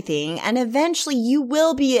everything, and eventually you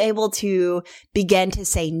will be able to begin to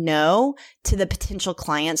say no to the potential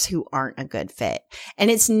clients who aren't a good fit.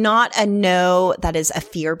 And it's not a no that is a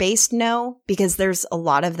fear-based no, because there's a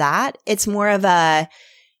lot of that. It's more of a,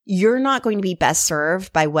 you're not going to be best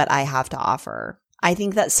served by what I have to offer. I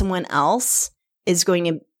think that someone else is going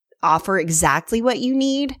to offer exactly what you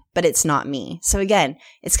need, but it's not me. So again,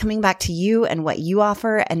 it's coming back to you and what you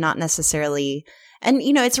offer, and not necessarily, and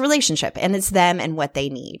it's a relationship, and it's them and what they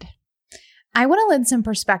need. I want to lend some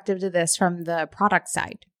perspective to this from the product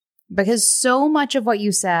side, because so much of what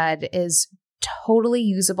you said is totally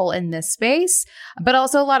usable in this space, but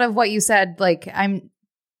also a lot of what you said, like I'm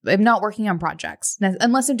not working on projects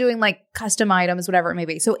unless I'm doing like custom items, whatever it may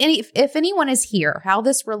be. So if anyone is here, how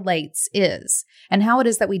this relates is, and how it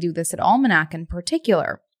is that we do this at Almanac in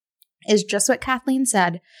particular, is just what Kathleen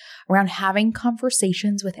said around having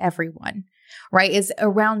conversations with everyone, right? Is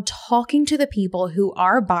around talking to the people who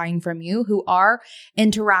are buying from you, who are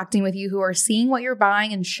interacting with you, who are seeing what you're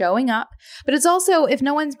buying and showing up. But it's also, if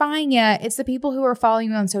no one's buying yet, it's the people who are following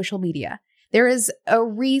you on social media. There is a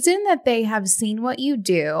reason that they have seen what you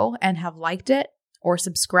do and have liked it or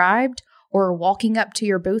subscribed or walking up to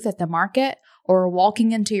your booth at the market or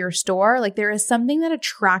walking into your store. Like, there is something that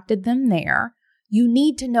attracted them there. You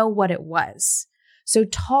need to know what it was. So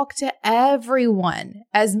talk to everyone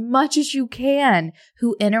as much as you can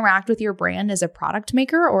who interact with your brand as a product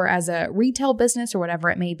maker or as a retail business or whatever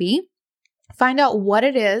it may be. Find out what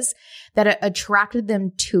it is that attracted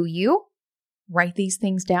them to you. Write these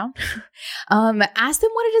things down. Ask them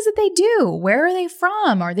what it is that they do. Where are they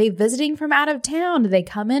from? Are they visiting from out of town? Do they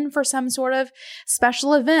come in for some sort of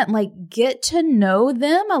special event? Like, get to know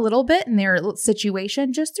them a little bit in their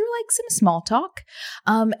situation just through like some small talk.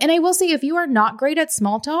 And I will say, if you are not great at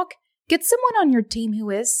small talk, get someone on your team who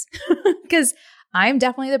is, because I'm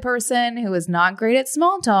definitely the person who is not great at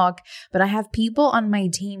small talk, but I have people on my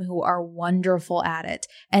team who are wonderful at it.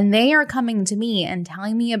 And they are coming to me and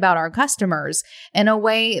telling me about our customers in a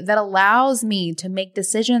way that allows me to make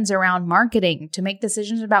decisions around marketing, to make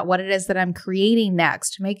decisions about what it is that I'm creating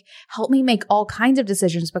next, to help me make all kinds of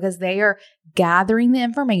decisions, because they are gathering the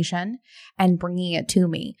information and bringing it to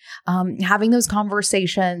me. Having those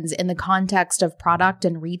conversations in the context of product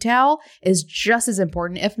and retail is just as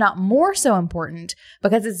important, if not more so important,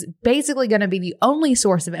 because it's basically going to be the only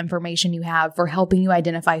source of information you have for helping you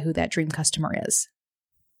identify who that dream customer is.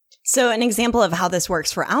 So an example of how this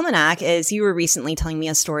works for Almanac is, you were recently telling me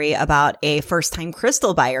a story about a first-time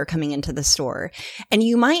crystal buyer coming into the store. And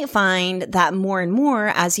you might find that more and more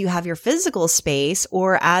as you have your physical space,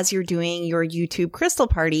 or as you're doing your YouTube crystal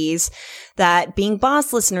parties, that Being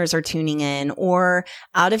Boss listeners are tuning in, or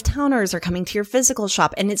out-of-towners are coming to your physical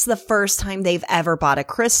shop, and it's the first time they've ever bought a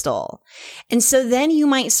crystal. And so then you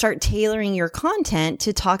might start tailoring your content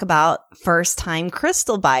to talk about first-time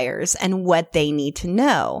crystal buyers and what they need to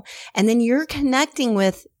know. And then you're connecting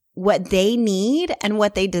with what they need and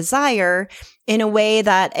what they desire in a way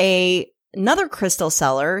that another crystal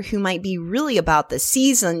seller who might be really about the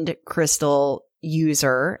seasoned crystal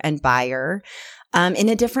user and buyer in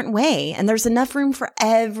a different way. And there's enough room for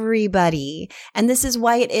everybody. And this is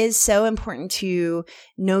why it is so important to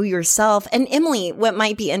know yourself. And Emily, what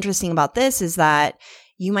might be interesting about this is that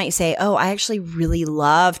you might say, oh, I actually really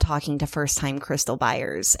love talking to first-time crystal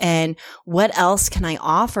buyers. And what else can I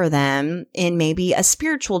offer them in maybe a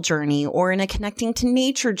spiritual journey or in a connecting to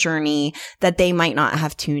nature journey that they might not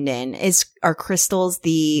have tuned in? Are crystals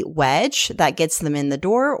the wedge that gets them in the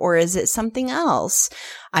door, or is it something else?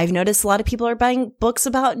 I've noticed a lot of people are buying books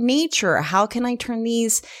about nature. How can I turn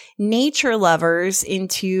these nature lovers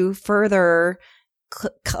into further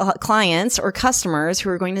clients or customers who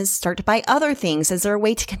are going to start to buy other things? Is there a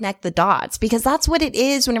way to connect the dots? Because that's what it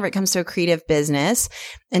is whenever it comes to a creative business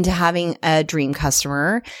and to having a dream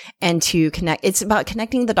customer and to connect. It's about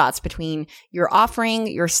connecting the dots between your offering,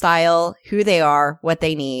 your style, who they are, what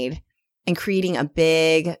they need, and creating a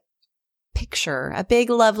big picture, a big,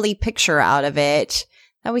 lovely picture out of it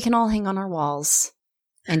that we can all hang on our walls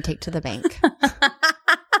and take to the bank.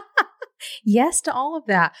 Yes to all of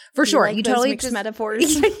that. For sure. Like you totally mixed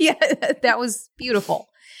metaphors. Yeah, that was beautiful.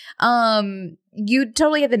 You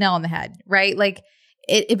totally hit the nail on the head, right? Like,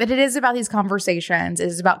 if it is about these conversations, it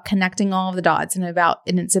is about connecting all of the dots and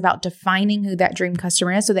it's about defining who that dream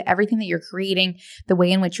customer is, so that everything that you're creating, the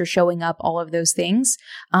way in which you're showing up, all of those things,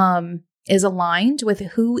 is aligned with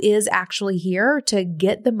who is actually here to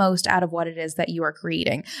get the most out of what it is that you are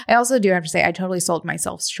creating. I also do have to say, I totally sold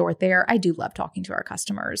myself short there. I do love talking to our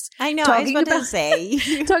customers. I know. I was about to say.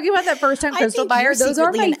 Talking about that first-time crystal buyer, those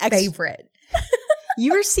are my favorite.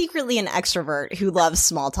 You're secretly an extrovert who loves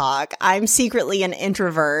small talk. I'm secretly an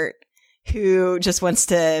introvert who just wants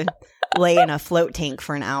to lay in a float tank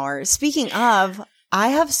for an hour. Speaking of, I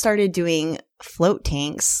have started doing float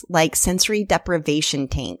tanks, like sensory deprivation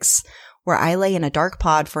tanks, where I lay in a dark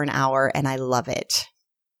pod for an hour and I love it.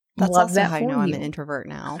 That's Love also that how I for know I'm you. an introvert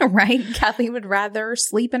now. Right? Kathleen would rather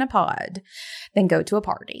sleep in a pod than go to a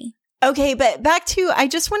party. Okay, but back to, I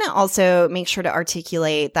just want to also make sure to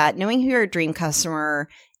articulate that knowing who your dream customer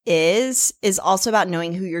is also about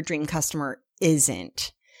knowing who your dream customer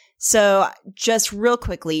isn't. So just real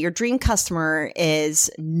quickly, your dream customer is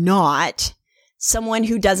not someone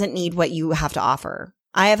who doesn't need what you have to offer.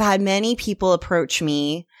 I have had many people approach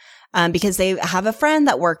me because they have a friend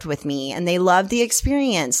that worked with me and they love the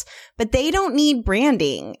experience, but they don't need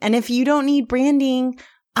branding. And if you don't need branding,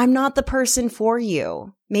 I'm not the person for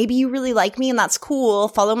you. Maybe you really like me and that's cool.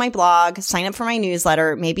 Follow my blog, sign up for my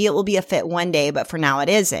newsletter. Maybe it will be a fit one day, but for now it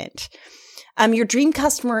isn't. Your dream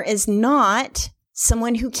customer is not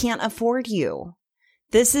someone who can't afford you.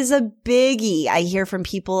 This is a biggie I hear from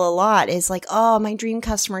people a lot. It's like, oh, my dream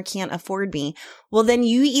customer can't afford me. Well, then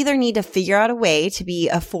you either need to figure out a way to be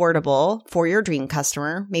affordable for your dream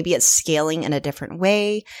customer. Maybe it's scaling in a different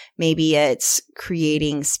way. Maybe it's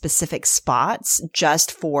creating specific spots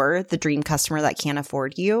just for the dream customer that can't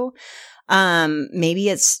afford you. Maybe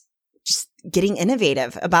it's just getting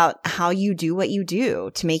innovative about how you do what you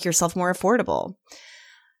do to make yourself more affordable.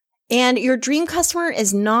 And your dream customer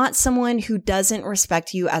is not someone who doesn't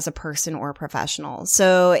respect you as a person or a professional.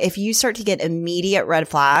 So if you start to get immediate red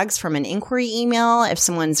flags from an inquiry email, if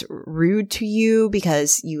someone's rude to you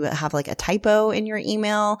because you have like a typo in your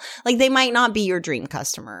email, like they might not be your dream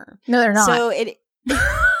customer. No, they're not. So it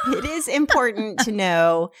is important to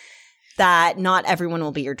know that not everyone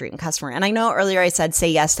will be your dream customer. And I know earlier I said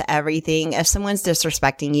say yes to everything. If someone's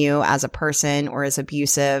disrespecting you as a person or is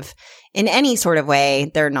abusive in any sort of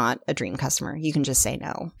way, they're not a dream customer. You can just say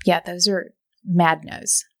no. Yeah, those are mad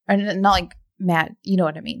no's. Or not like mad, you know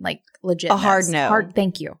what I mean? Like legit A hard no's. no. Hard,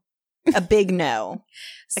 thank you. A big no.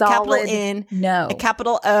 Solid A capital N. No. A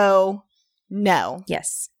capital O. No.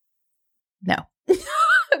 Yes. No.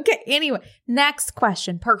 Okay, anyway, next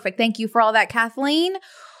question. Perfect. Thank you for all that, Kathleen.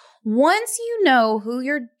 Once you know who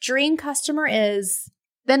your dream customer is,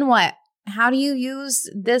 then what? How do you use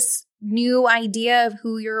this new idea of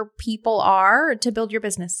who your people are to build your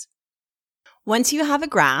business? Once you have a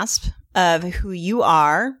grasp of who you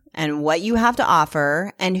are and what you have to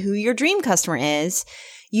offer and who your dream customer is,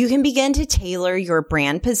 you can begin to tailor your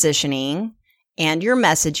brand positioning and your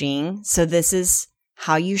messaging. So this is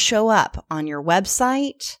how you show up on your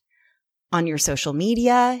website, on your social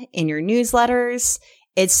media, in your newsletters.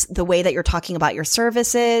 It's the way that you're talking about your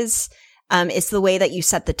services. It's the way that you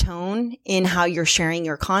set the tone in how you're sharing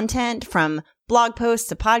your content, from blog posts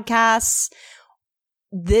to podcasts.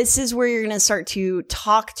 This is where you're going to start to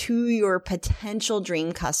talk to your potential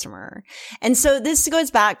dream customer. And so this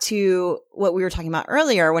goes back to what we were talking about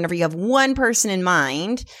earlier. Whenever you have one person in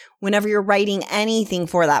mind, whenever you're writing anything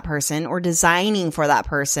for that person or designing for that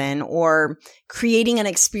person or creating an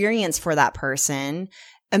experience for that person,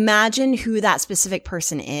 imagine who that specific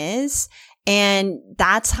person is. And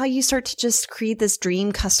that's how you start to just create this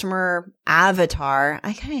dream customer avatar.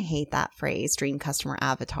 I kind of hate that phrase, dream customer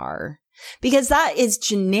avatar, because that is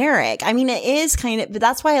generic. I mean, it is kind of, but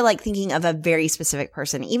that's why I like thinking of a very specific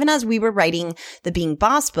person. Even as we were writing the Being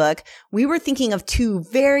Boss book, we were thinking of two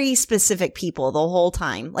very specific people the whole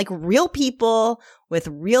time, like real people with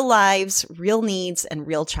real lives, real needs, and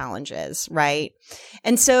real challenges, right?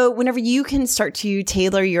 And so whenever you can start to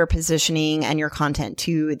tailor your positioning and your content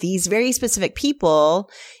to these very specific people,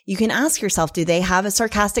 you can ask yourself, do they have a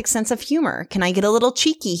sarcastic sense of humor? Can I get a little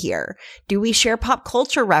cheeky here? Do we share pop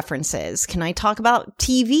culture references? Can I talk about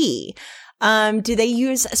TV? Do they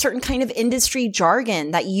use a certain kind of industry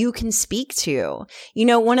jargon that you can speak to? You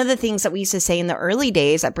know, one of the things that we used to say in the early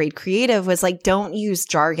days at Braid Creative was like, don't use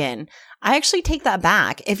jargon. I actually take that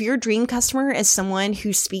back. If your dream customer is someone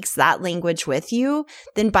who speaks that language with you,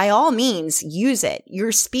 then by all means, use it.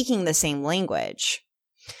 You're speaking the same language.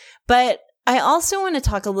 But I also want to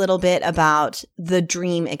talk a little bit about the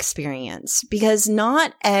dream experience, because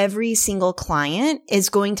not every single client is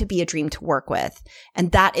going to be a dream to work with,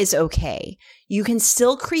 and that is okay. You can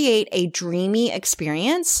still create a dreamy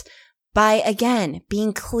experience by, again,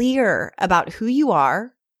 being clear about who you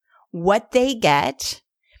are, what they get,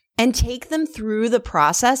 and take them through the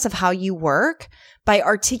process of how you work by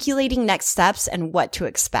articulating next steps and what to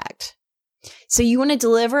expect. So you want to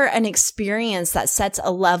deliver an experience that sets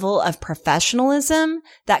a level of professionalism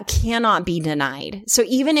that cannot be denied. So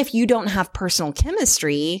even if you don't have personal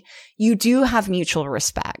chemistry, you do have mutual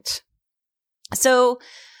respect. So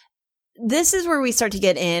this is where we start to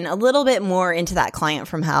get in a little bit more into that client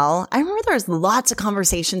from hell. I remember there was lots of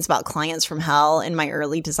conversations about clients from hell in my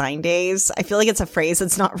early design days. I feel like it's a phrase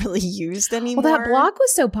that's not really used anymore. Well, that blog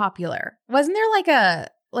was so popular. Wasn't there like a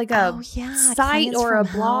site or a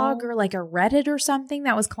blog or like a Reddit or something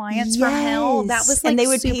that was clients from hell? That was like and they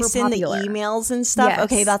would super paste popular. in the emails and stuff. Yes.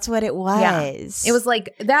 Okay, that's what it was. Yeah. It was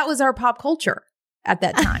like, that was our pop culture at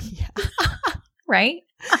that time. Right?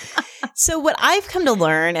 So what I've come to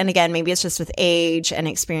learn, and again, maybe it's just with age and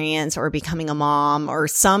experience or becoming a mom or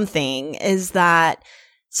something, is that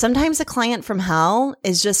sometimes a client from hell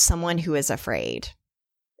is just someone who is afraid.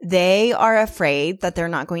 They are afraid that they're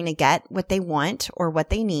not going to get what they want or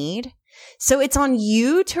what they need. So it's on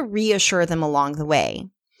you to reassure them along the way.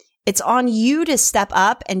 It's on you to step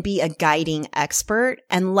up and be a guiding expert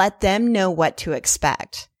and let them know what to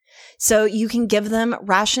expect. So you can give them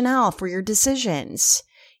rationale for your decisions.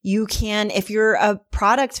 You can, if you're a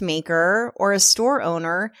product maker or a store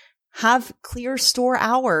owner, have clear store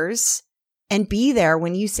hours and be there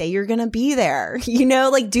when you say you're going to be there. You know,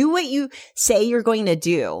 like do what you say you're going to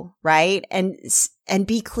do, right? And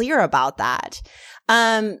be clear about that.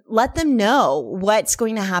 Let them know what's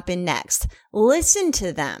going to happen next. Listen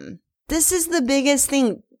to them. This is the biggest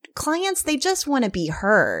thing. Clients, they just want to be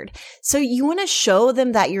heard. So you want to show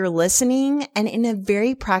them that you're listening, and in a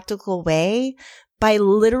very practical way, by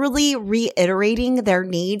literally reiterating their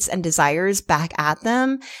needs and desires back at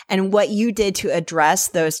them and what you did to address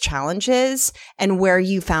those challenges and where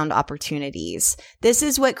you found opportunities. This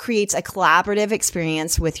is what creates a collaborative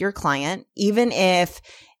experience with your client, even if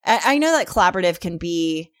I know that collaborative can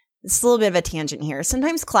be, it's a little bit of a tangent here.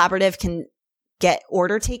 Sometimes collaborative can get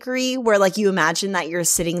order takery, where like you imagine that you're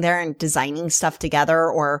sitting there and designing stuff together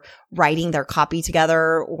or writing their copy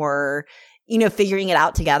together or, you know, figuring it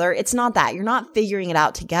out together. It's not that. You're not figuring it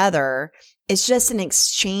out together. It's just an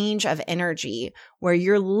exchange of energy where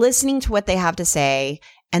you're listening to what they have to say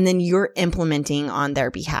and then you're implementing on their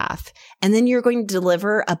behalf. And then you're going to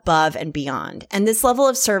deliver above and beyond. And this level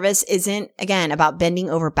of service isn't, again, about bending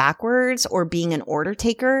over backwards or being an order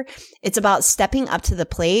taker. It's about stepping up to the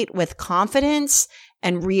plate with confidence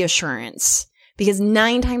and reassurance. Because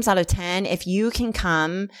 9 times out of 10, if you can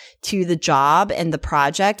come to the job and the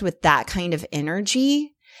project with that kind of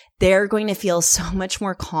energy, they're going to feel so much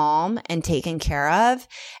more calm and taken care of.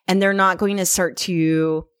 And they're not going to start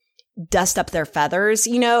to dust up their feathers,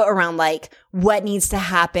 you know, around like what needs to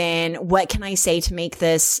happen. What can I say to make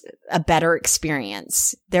this a better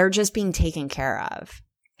experience? They're just being taken care of.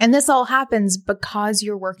 And this all happens because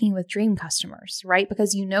you're working with dream customers, right?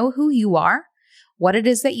 Because you know who you are, what it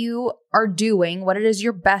is that you are doing, what it is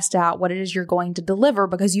you're best at, what it is you're going to deliver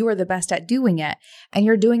because you are the best at doing it. And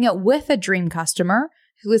you're doing it with a dream customer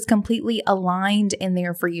who is completely aligned in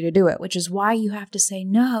there for you to do it, which is why you have to say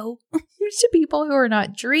no to people who are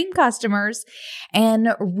not dream customers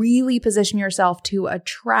and really position yourself to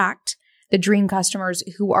attract the dream customers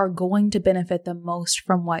who are going to benefit the most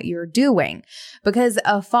from what you're doing. Because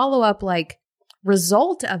a follow-up like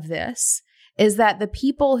result of this is that the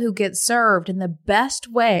people who get served in the best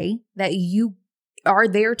way that you are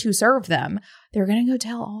there to serve them, they're going to go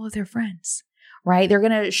tell all of their friends. Right? They're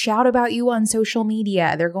going to shout about you on social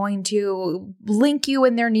media. They're going to link you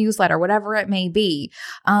in their newsletter, whatever it may be.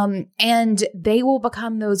 And they will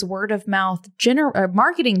become those word of mouth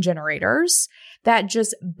marketing generators that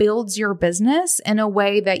just builds your business in a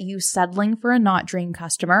way that you settling for a not dream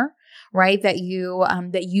customer, right? That you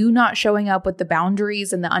not showing up with the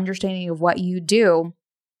boundaries and the understanding of what you do.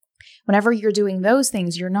 Whenever you're doing those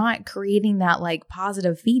things, you're not creating that like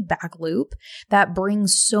positive feedback loop that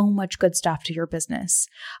brings so much good stuff to your business.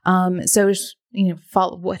 So, you know,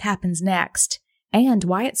 follow what happens next and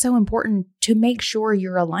why it's so important to make sure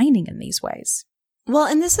you're aligning in these ways. Well,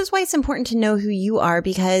 and this is why it's important to know who you are,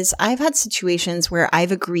 because I've had situations where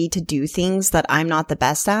I've agreed to do things that I'm not the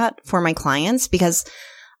best at for my clients because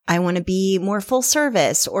I want to be more full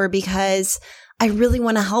service or because I really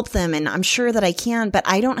want to help them and I'm sure that I can, but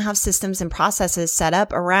I don't have systems and processes set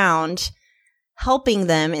up around helping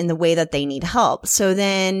them in the way that they need help. So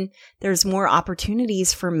then there's more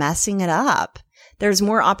opportunities for messing it up. There's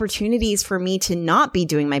more opportunities for me to not be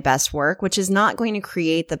doing my best work, which is not going to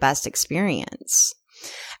create the best experience.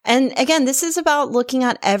 And again, this is about looking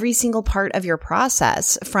at every single part of your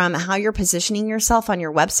process, from how you're positioning yourself on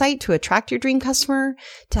your website to attract your dream customer,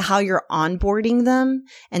 to how you're onboarding them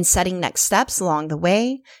and setting next steps along the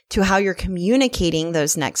way, to how you're communicating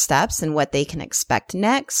those next steps and what they can expect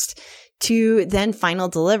next, to then final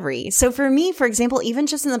delivery. So for me, for example, even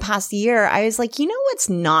just in the past year, I was like, what's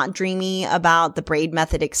not dreamy about the Braid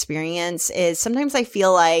Method experience is sometimes I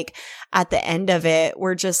feel like at the end of it,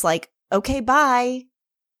 we're just like, okay, bye.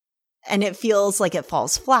 And it feels like it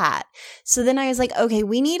falls flat. So then I was like, okay,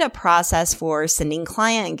 we need a process for sending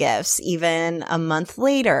client gifts even a month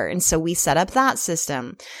later. And so we set up that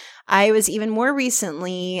system. I was even more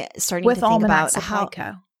recently starting to think Almanac about Supply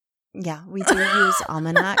Co. Yeah, we do use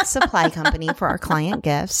Almanac Supply Company for our client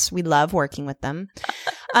gifts. We love working with them.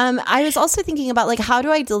 I was also thinking about how do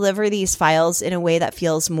I deliver these files in a way that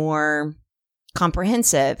feels more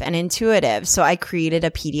comprehensive and intuitive. So I created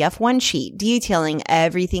a PDF one sheet detailing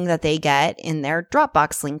everything that they get in their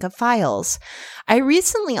Dropbox link of files. I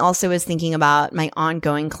recently also was thinking about my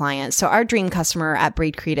ongoing clients. So our dream customer at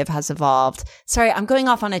Braid Creative has evolved. Sorry, I'm going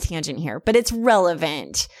off on a tangent here, but it's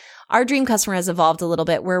relevant. Our dream customer has evolved a little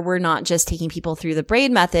bit where we're not just taking people through the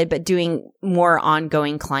Braid Method, but doing more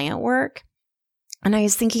ongoing client work. And I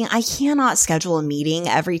was thinking, I cannot schedule a meeting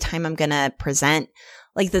every time I'm going to present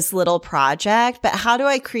this little project, but how do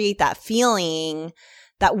I create that feeling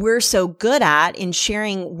that we're so good at in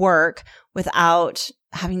sharing work without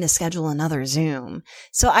having to schedule another Zoom?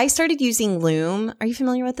 So I started using Loom. Are you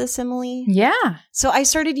familiar with this, Emily? Yeah. So I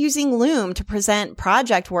started using Loom to present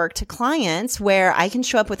project work to clients where I can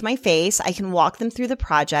show up with my face. I can walk them through the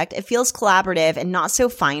project. It feels collaborative and not so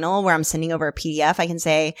final where I'm sending over a PDF. I can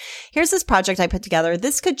say, here's this project I put together.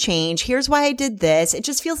 This could change. Here's why I did this. It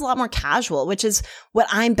just feels a lot more casual, which is what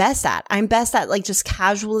I'm best at. I'm best at just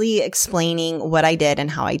casually explaining what I did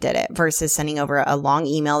and how I did it versus sending over a long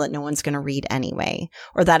email that no one's going to read anyway,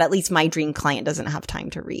 or that at least my dream client doesn't have time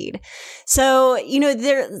to read. So,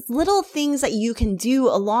 there are little things that you can do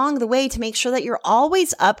along the way to make sure that you're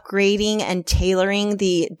always upgrading and tailoring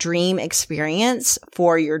the dream experience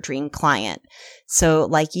for your dream client. So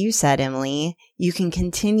like you said, Emily, you can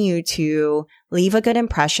continue to leave a good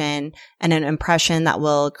impression and an impression that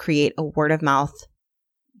will create a word of mouth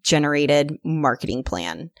generated marketing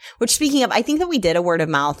plan. Which, speaking of, I think that we did a word of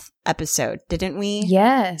mouth episode, didn't we?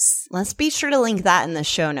 Yes. Let's be sure to link that in the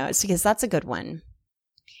show notes because that's a good one.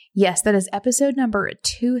 Yes, that is episode number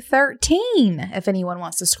 213. If anyone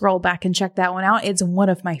wants to scroll back and check that one out, it's one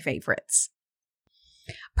of my favorites.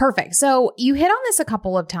 Perfect. So you hit on this a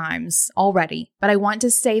couple of times already, but I want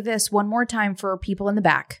to say this one more time for people in the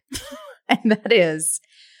back. And that is,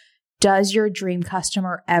 does your dream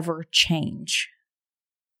customer ever change?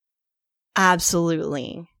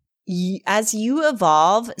 Absolutely. As you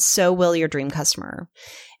evolve, so will your dream customer.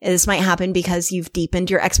 This might happen because you've deepened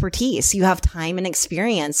your expertise. You have time and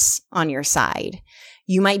experience on your side.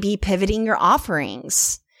 You might be pivoting your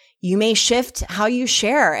offerings. You may shift how you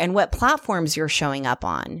share and what platforms you're showing up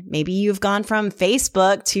on. Maybe you've gone from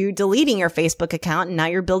Facebook to deleting your Facebook account and now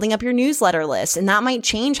you're building up your newsletter list, and that might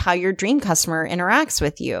change how your dream customer interacts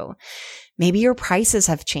with you. Maybe your prices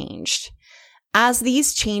have changed. As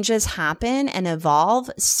these changes happen and evolve,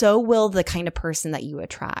 so will the kind of person that you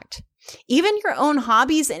attract. Even your own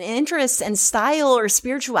hobbies and interests and style or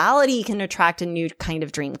spirituality can attract a new kind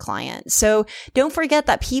of dream client. So don't forget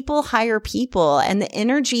that people hire people, and the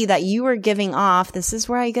energy that you are giving off, this is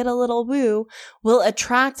where I get a little woo, will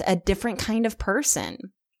attract a different kind of person.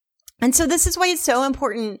 And so this is why it's so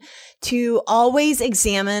important to always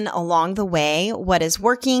examine along the way what is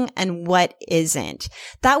working and what isn't.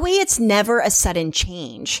 That way it's never a sudden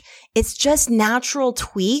change. It's just natural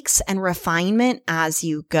tweaks and refinement as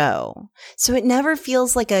you go. So it never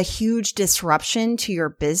feels like a huge disruption to your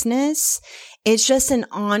business. It's just an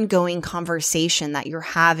ongoing conversation that you're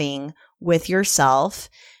having with yourself,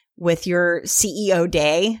 with your CEO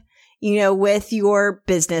day, with your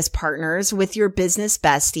business partners, with your business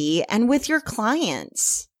bestie, and with your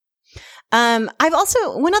clients. I've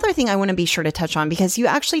also, one other thing I want to be sure to touch on, because you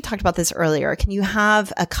actually talked about this earlier. Can you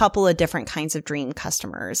have a couple of different kinds of dream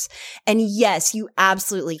customers? And yes, you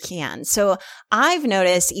absolutely can. So I've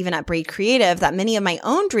noticed even at Braid Creative that many of my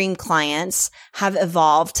own dream clients have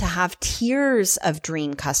evolved to have tiers of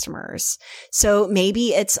dream customers. So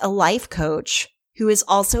maybe it's a life coach who is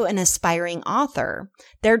also an aspiring author.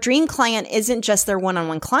 Their dream client isn't just their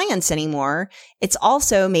one-on-one clients anymore. It's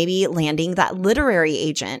also maybe landing that literary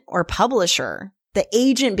agent or publisher. The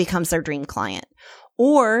agent becomes their dream client.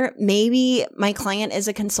 Or maybe my client is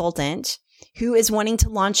a consultant who is wanting to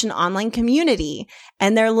launch an online community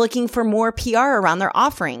and they're looking for more PR around their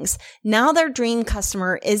offerings. Now their dream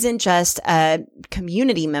customer isn't just a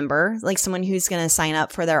community member, like someone who's going to sign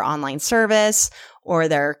up for their online service or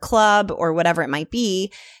their club or whatever it might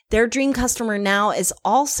be. Their dream customer now is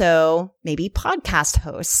also maybe podcast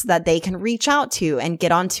hosts that they can reach out to and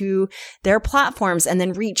get onto their platforms and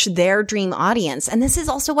then reach their dream audience. And this is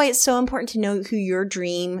also why it's so important to know who your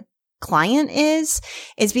dream client is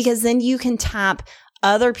because then you can tap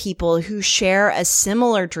other people who share a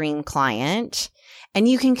similar dream client and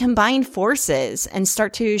you can combine forces and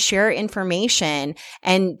start to share information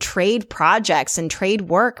and trade projects and trade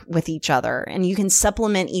work with each other. And you can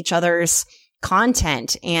supplement each other's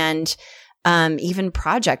content and even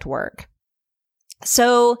project work.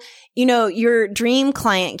 So, your dream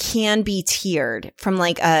client can be tiered from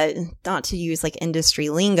like not to use like industry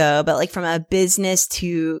lingo, but like from a business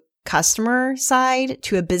to customer side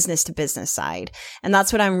to a business to business side. And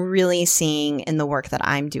that's what I'm really seeing in the work that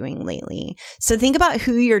I'm doing lately. So think about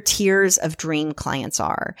who your tiers of dream clients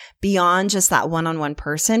are beyond just that one-on-one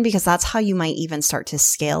person, because that's how you might even start to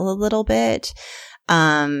scale a little bit,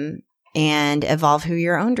 and evolve who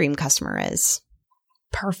your own dream customer is.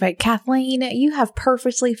 Perfect. Kathleen, you have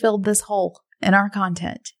perfectly filled this hole in our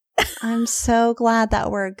content. I'm so glad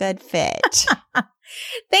that we're a good fit.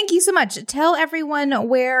 Thank you so much. Tell everyone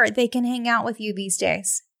where they can hang out with you these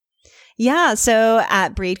days. Yeah. So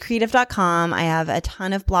at braidcreative.com, I have a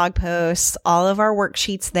ton of blog posts. All of our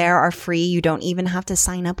worksheets there are free. You don't even have to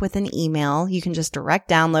sign up with an email. You can just direct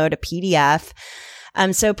download a PDF.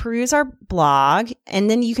 So peruse our blog, and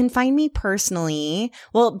then you can find me personally.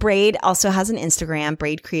 Well, Braid also has an Instagram,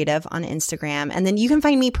 Braid Creative on Instagram. And then you can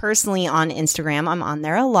find me personally on Instagram. I'm on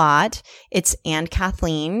there a lot. It's and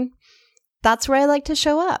Kathleen. That's where I like to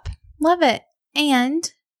show up. Love it. And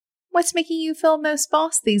what's making you feel most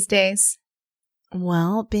boss these days?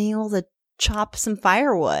 Well, being able to chop some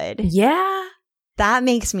firewood. Yeah. That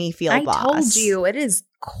makes me feel boss. I told you, it is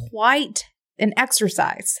quite an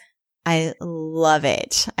exercise. I love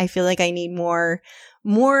it. I feel like I need more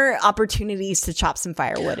opportunities to chop some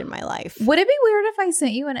firewood in my life. Would it be weird if I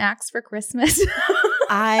sent you an axe for Christmas?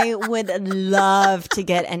 I would love to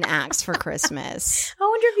get an axe for Christmas. I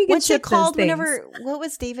wonder if you could What's it called? What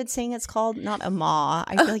was David saying it's called? Not a maw.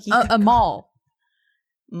 I feel like you a maul.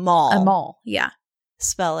 Maul. A maul. Yeah.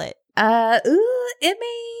 Spell it.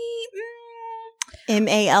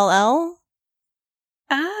 M-A-L-L?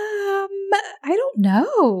 I don't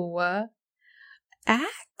know.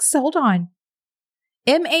 Axe? Hold on.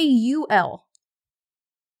 M-A-U-L.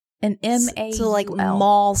 An M-A-U-L. So like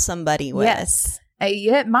maul somebody with. Yes.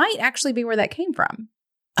 It might actually be where that came from.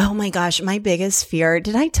 Oh my gosh. My biggest fear.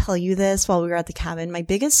 Did I tell you this while we were at the cabin? My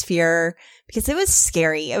biggest fear, because it was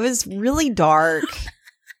scary. It was really dark.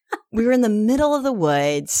 We were in the middle of the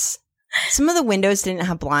woods. Some of the windows didn't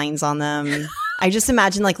have blinds on them. I just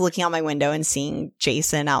imagine like looking out my window and seeing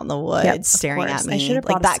Jason out in the woods staring at me. I should have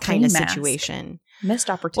like that kind of mask. situation. Missed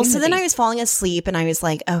opportunity. Well, so then I was falling asleep and I was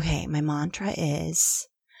like, okay, my mantra is.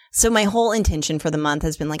 So my whole intention for the month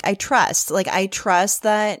has been like, I trust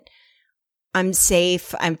that I'm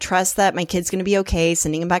safe. I trust that my kid's going to be okay,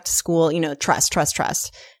 sending him back to school, trust.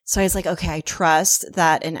 So I was like, okay, I trust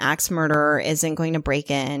that an axe murderer isn't going to break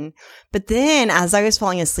in. But then as I was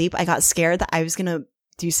falling asleep, I got scared that I was going to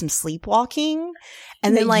do some sleepwalking.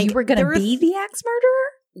 And then like you were going to be the axe murderer?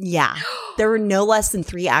 Yeah. There were no less than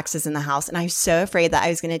 3 axes in the house. And I was so afraid that I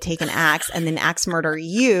was going to take an axe and then axe murder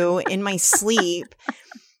you in my sleep.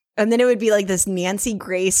 And then it would be like this Nancy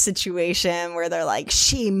Grace situation where they're like,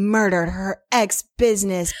 she murdered her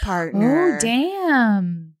ex-business partner. Oh,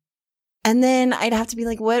 damn. And then I'd have to be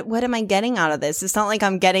like, what am I getting out of this? It's not like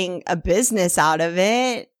I'm getting a business out of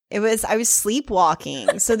it. I was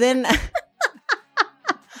sleepwalking. So then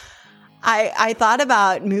I thought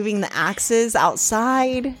about moving the axes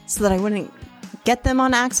outside so that I wouldn't get them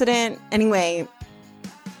on accident. Anyway,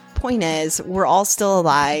 point is, we're all still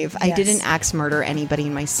alive. Yes. I didn't axe murder anybody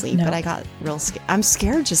in my sleep, but I got real scared. I'm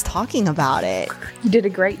scared just talking about it. You did a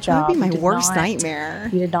great job. That would be my worst nightmare.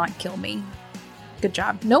 You did not kill me. Good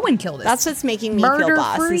job. No one killed us. That's what's making me feel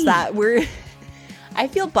boss, is that I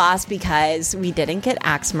feel boss because we didn't get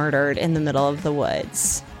axe murdered in the middle of the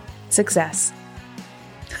woods. Success.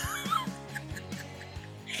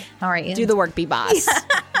 All right. Do the work, be boss.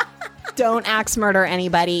 Don't axe murder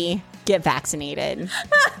anybody. Get vaccinated.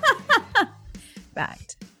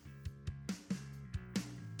 Fact.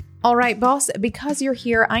 All right, boss, because you're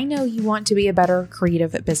here, I know you want to be a better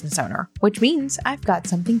creative business owner, which means I've got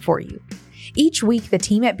something for you. Each week, the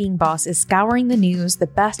team at Being Boss is scouring the news, the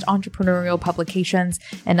best entrepreneurial publications,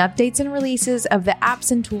 and updates and releases of the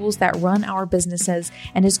apps and tools that run our businesses,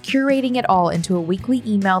 and is curating it all into a weekly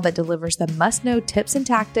email that delivers the must-know tips and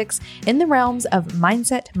tactics in the realms of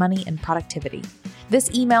mindset, money, and productivity.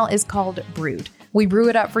 This email is called Brewed. We brew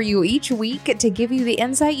it up for you each week to give you the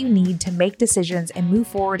insight you need to make decisions and move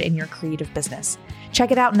forward in your creative business.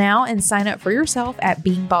 Check it out now and sign up for yourself at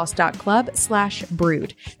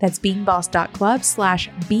beingboss.club/brewed. That's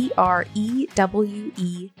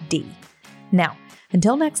beingboss.club/BREWED. Now,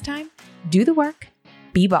 until next time, do the work,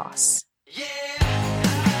 be boss.